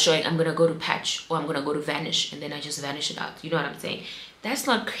scar is showing. I'm gonna go to patch or I'm gonna go to vanish, and then I just vanish it out. You know what I'm saying? That's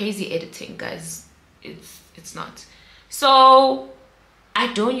not crazy editing, guys. It's not. So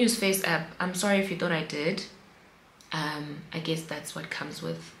I don't use Faceapp. I'm sorry if you thought I did. I guess that's what comes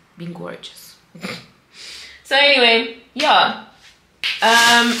with being gorgeous. So anyway, yeah.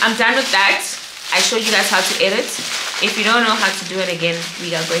 I'm done with that. I showed you guys how to edit. If you don't know how to do it again,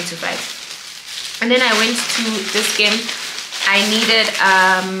 we are going to fight. And then I went to this game. I needed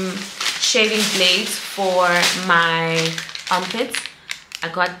shaving blades for my armpits. I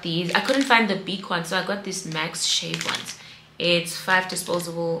got these. I couldn't find the beak ones, so I got these Max Shave ones. It's 5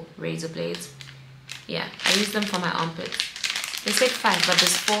 disposable razor blades. Yeah, I use them for my armpits. They said 5, but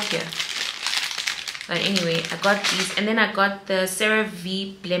there's 4 here. But anyway, I got these. And then I got the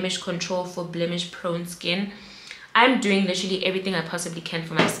CeraVe Blemish Control for blemish prone skin. I'm doing literally everything I possibly can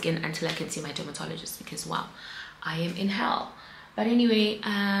for my skin until I can see my dermatologist, because wow, I am in hell. But anyway,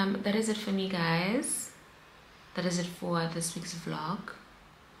 that is it for me, guys. That is it for this week's vlog.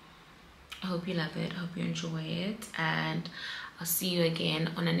 I hope you love it. I hope you enjoy it. And I'll see you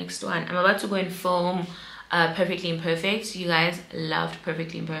again on the next one. I'm about to go and film Perfectly Imperfect. You guys loved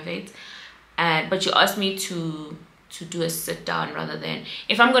Perfectly Imperfect. But you asked me to do a sit down rather than,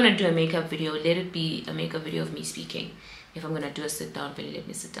 if I'm gonna do a makeup video, let it be a makeup video of me speaking. If I'm gonna do a sit down video, let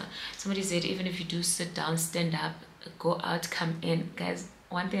me sit down. Somebody said even if you do sit down, stand up, go out, come in. Guys,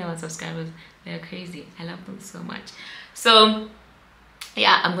 one thing about subscribers, they're crazy. I love them so much. So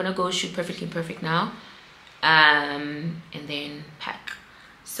yeah, I'm gonna go shoot Perfectly Imperfect now, and then pack.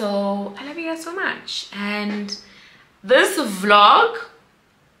 So I love you guys so much. And this vlog,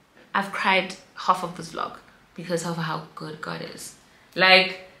 I've cried half of this vlog because of how good God is.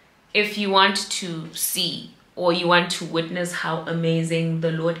 Like, if you want to see or you want to witness how amazing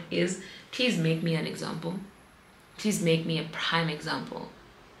the Lord is, please make me an example. Please make me a prime example.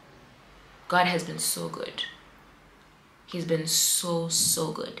 God has been so good. He's been so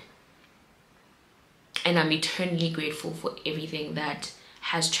good. And I'm eternally grateful for everything that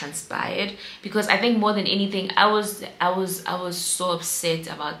has transpired, because I think more than anything, I was so upset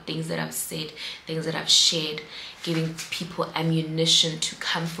about things that I've said, things that I've shared, giving people ammunition to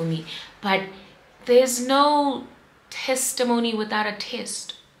come for me. But there's no testimony without a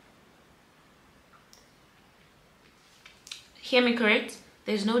test. Hear me correct?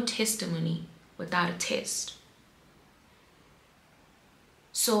 There's no testimony without a test.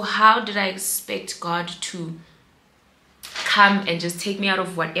 So how did I expect God to come and just take me out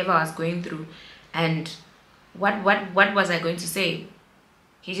of whatever I was going through? And what was I going to say?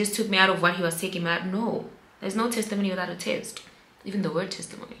 He just took me out of what he was taking me out. No, there's no testimony without a test. Even the word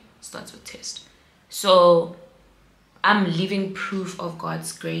testimony starts with test. So I'm living proof of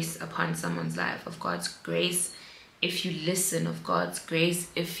God's grace upon someone's life, of God's grace if you listen, of God's grace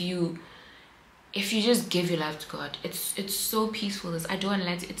if you just give your life to God. It's so peaceful. I don't want to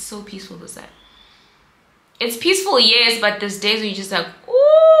lie to you, it's so peaceful this side. It's peaceful, yes, but there's days where you just like,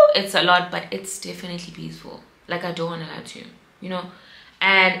 ooh, it's a lot, but it's definitely peaceful. Like, I don't want to lie to you, you know.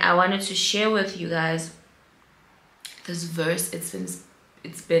 And I wanted to share with you guys this verse. It's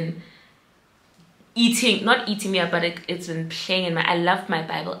been not eating me up, but it's been playing in my, I love my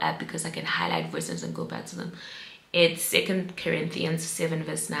Bible app because I can highlight verses and go back to them. It's 2 Corinthians 7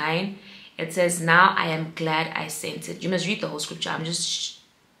 verse 9. It says, now I am glad I sent it. You must read the whole scripture. I'm just,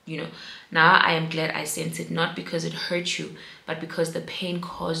 you know, now I am glad I sent it, not because it hurt you, but because the pain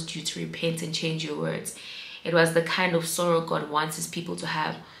caused you to repent and change your words. It was the kind of sorrow God wants his people to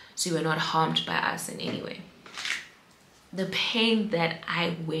have, so you were not harmed by us in any way. The pain that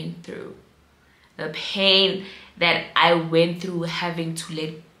I went through, the pain that I went through having to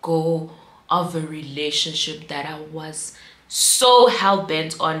let go of a relationship that I was so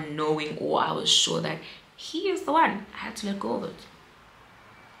hell-bent on knowing, or I was sure that he is the one. I had to let go of it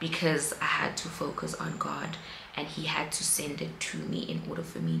because I had to focus on God, and he had to send it to me in order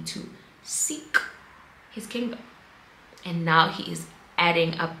for me to seek his kingdom. And now he is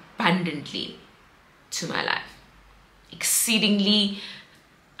adding abundantly to my life, exceedingly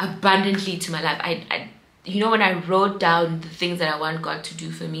abundantly to my life. I you know, when I wrote down the things that I want God to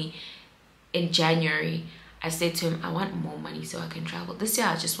do for me in January, I said to him, I want more money so I can travel. This year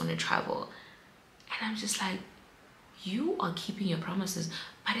I just want to travel. And I'm just like, you are keeping your promises,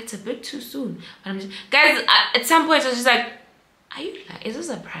 but it's a bit too soon. But I'm just, guys, at some point I was just like, are you, is this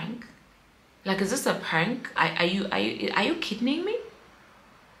a prank? Like, is this a prank? Are you kidding me?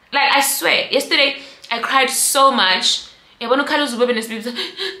 Like, I swear, yesterday I cried so much.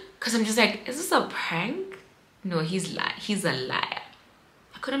 Because I'm just like, is this a prank? No, he's a liar.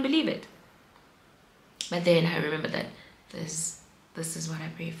 I couldn't believe it. But then I remember that this is what I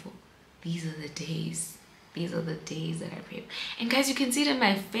pray for. These are the days. These are the days that I pray for. And guys, you can see it in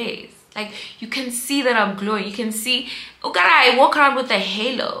my face. Like, you can see that I'm glowing. You can see, oh God, I walk around with a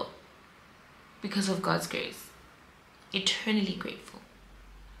halo because of God's grace. Eternally grateful,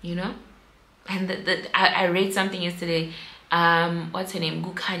 you know? And I read something yesterday. What's her name?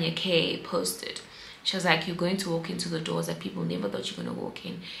 Gukanya K posted. She was like, you're going to walk into the doors that people never thought you're going to walk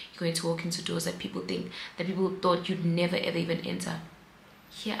in. You're going to walk into doors that people thought you'd never ever even enter.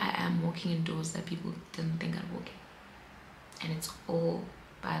 Here I am walking in doors that people didn't think I'd walk in. And it's all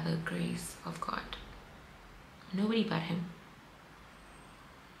by the grace of God. Nobody but him.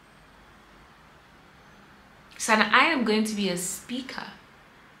 So I am going to be a speaker.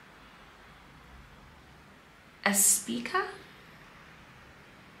 A speaker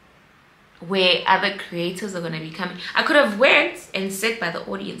where other creators are going to be coming. I could have went and sat by the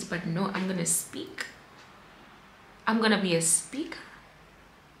audience, but no, I'm going to speak. I'm going to be a speaker.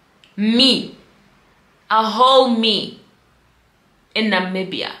 Me. A whole me. In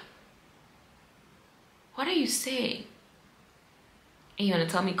Namibia. What are you saying? And you want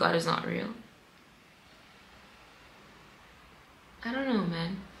to tell me God is not real? I don't know,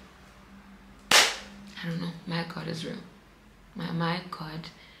 man. I don't know. My God is real. My God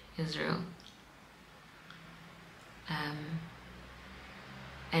is real.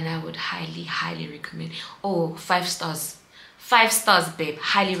 And I would highly recommend. Oh, 5 stars. 5 stars, babe.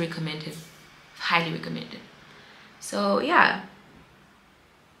 Highly recommended. Highly recommended. So yeah,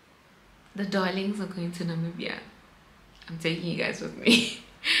 the darlings are going to Namibia. I'm taking you guys with me.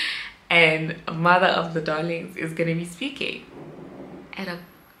 And a mother of the darlings is going to be speaking at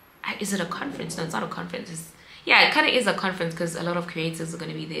is it a conference? No, it's not a conference. Yeah, it kind of is a conference because a lot of creators are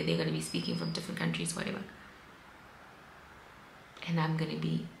going to be there. They're going to be speaking from different countries, whatever. And I'm going to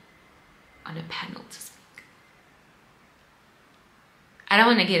be on a panel to speak. I don't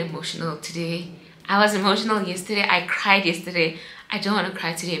want to get emotional today. I was emotional yesterday. I cried yesterday. I don't want to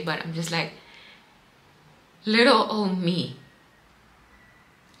cry today, but I'm just like, little old me.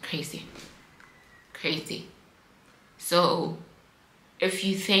 Crazy. Crazy. So if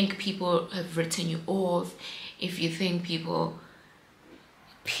you think people have written you off, if you think people,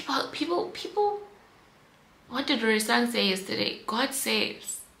 what did Rorisang say yesterday? God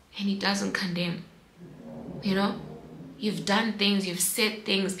saves and he doesn't condemn. You know, you've done things, you've said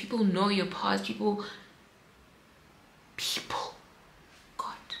things, people know your past,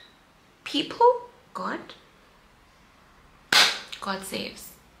 God, God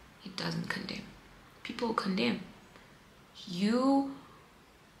saves, he doesn't condemn. People condemn. You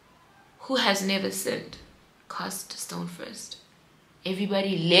who has never sinned, cast a stone first.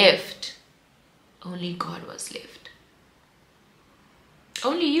 Everybody left. Only God was left.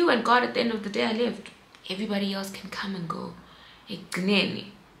 Only you and God at the end of the day are left. Everybody else can come and go.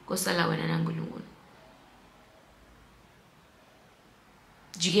 Igneni kosala wena nangulungu.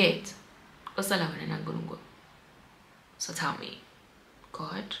 Jiget kosala wena nangulungu. So tell me,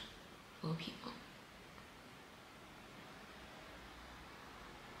 God or people?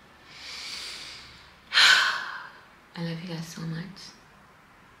 I love you guys so much.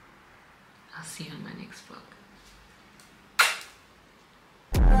 I'll see you on my next vlog.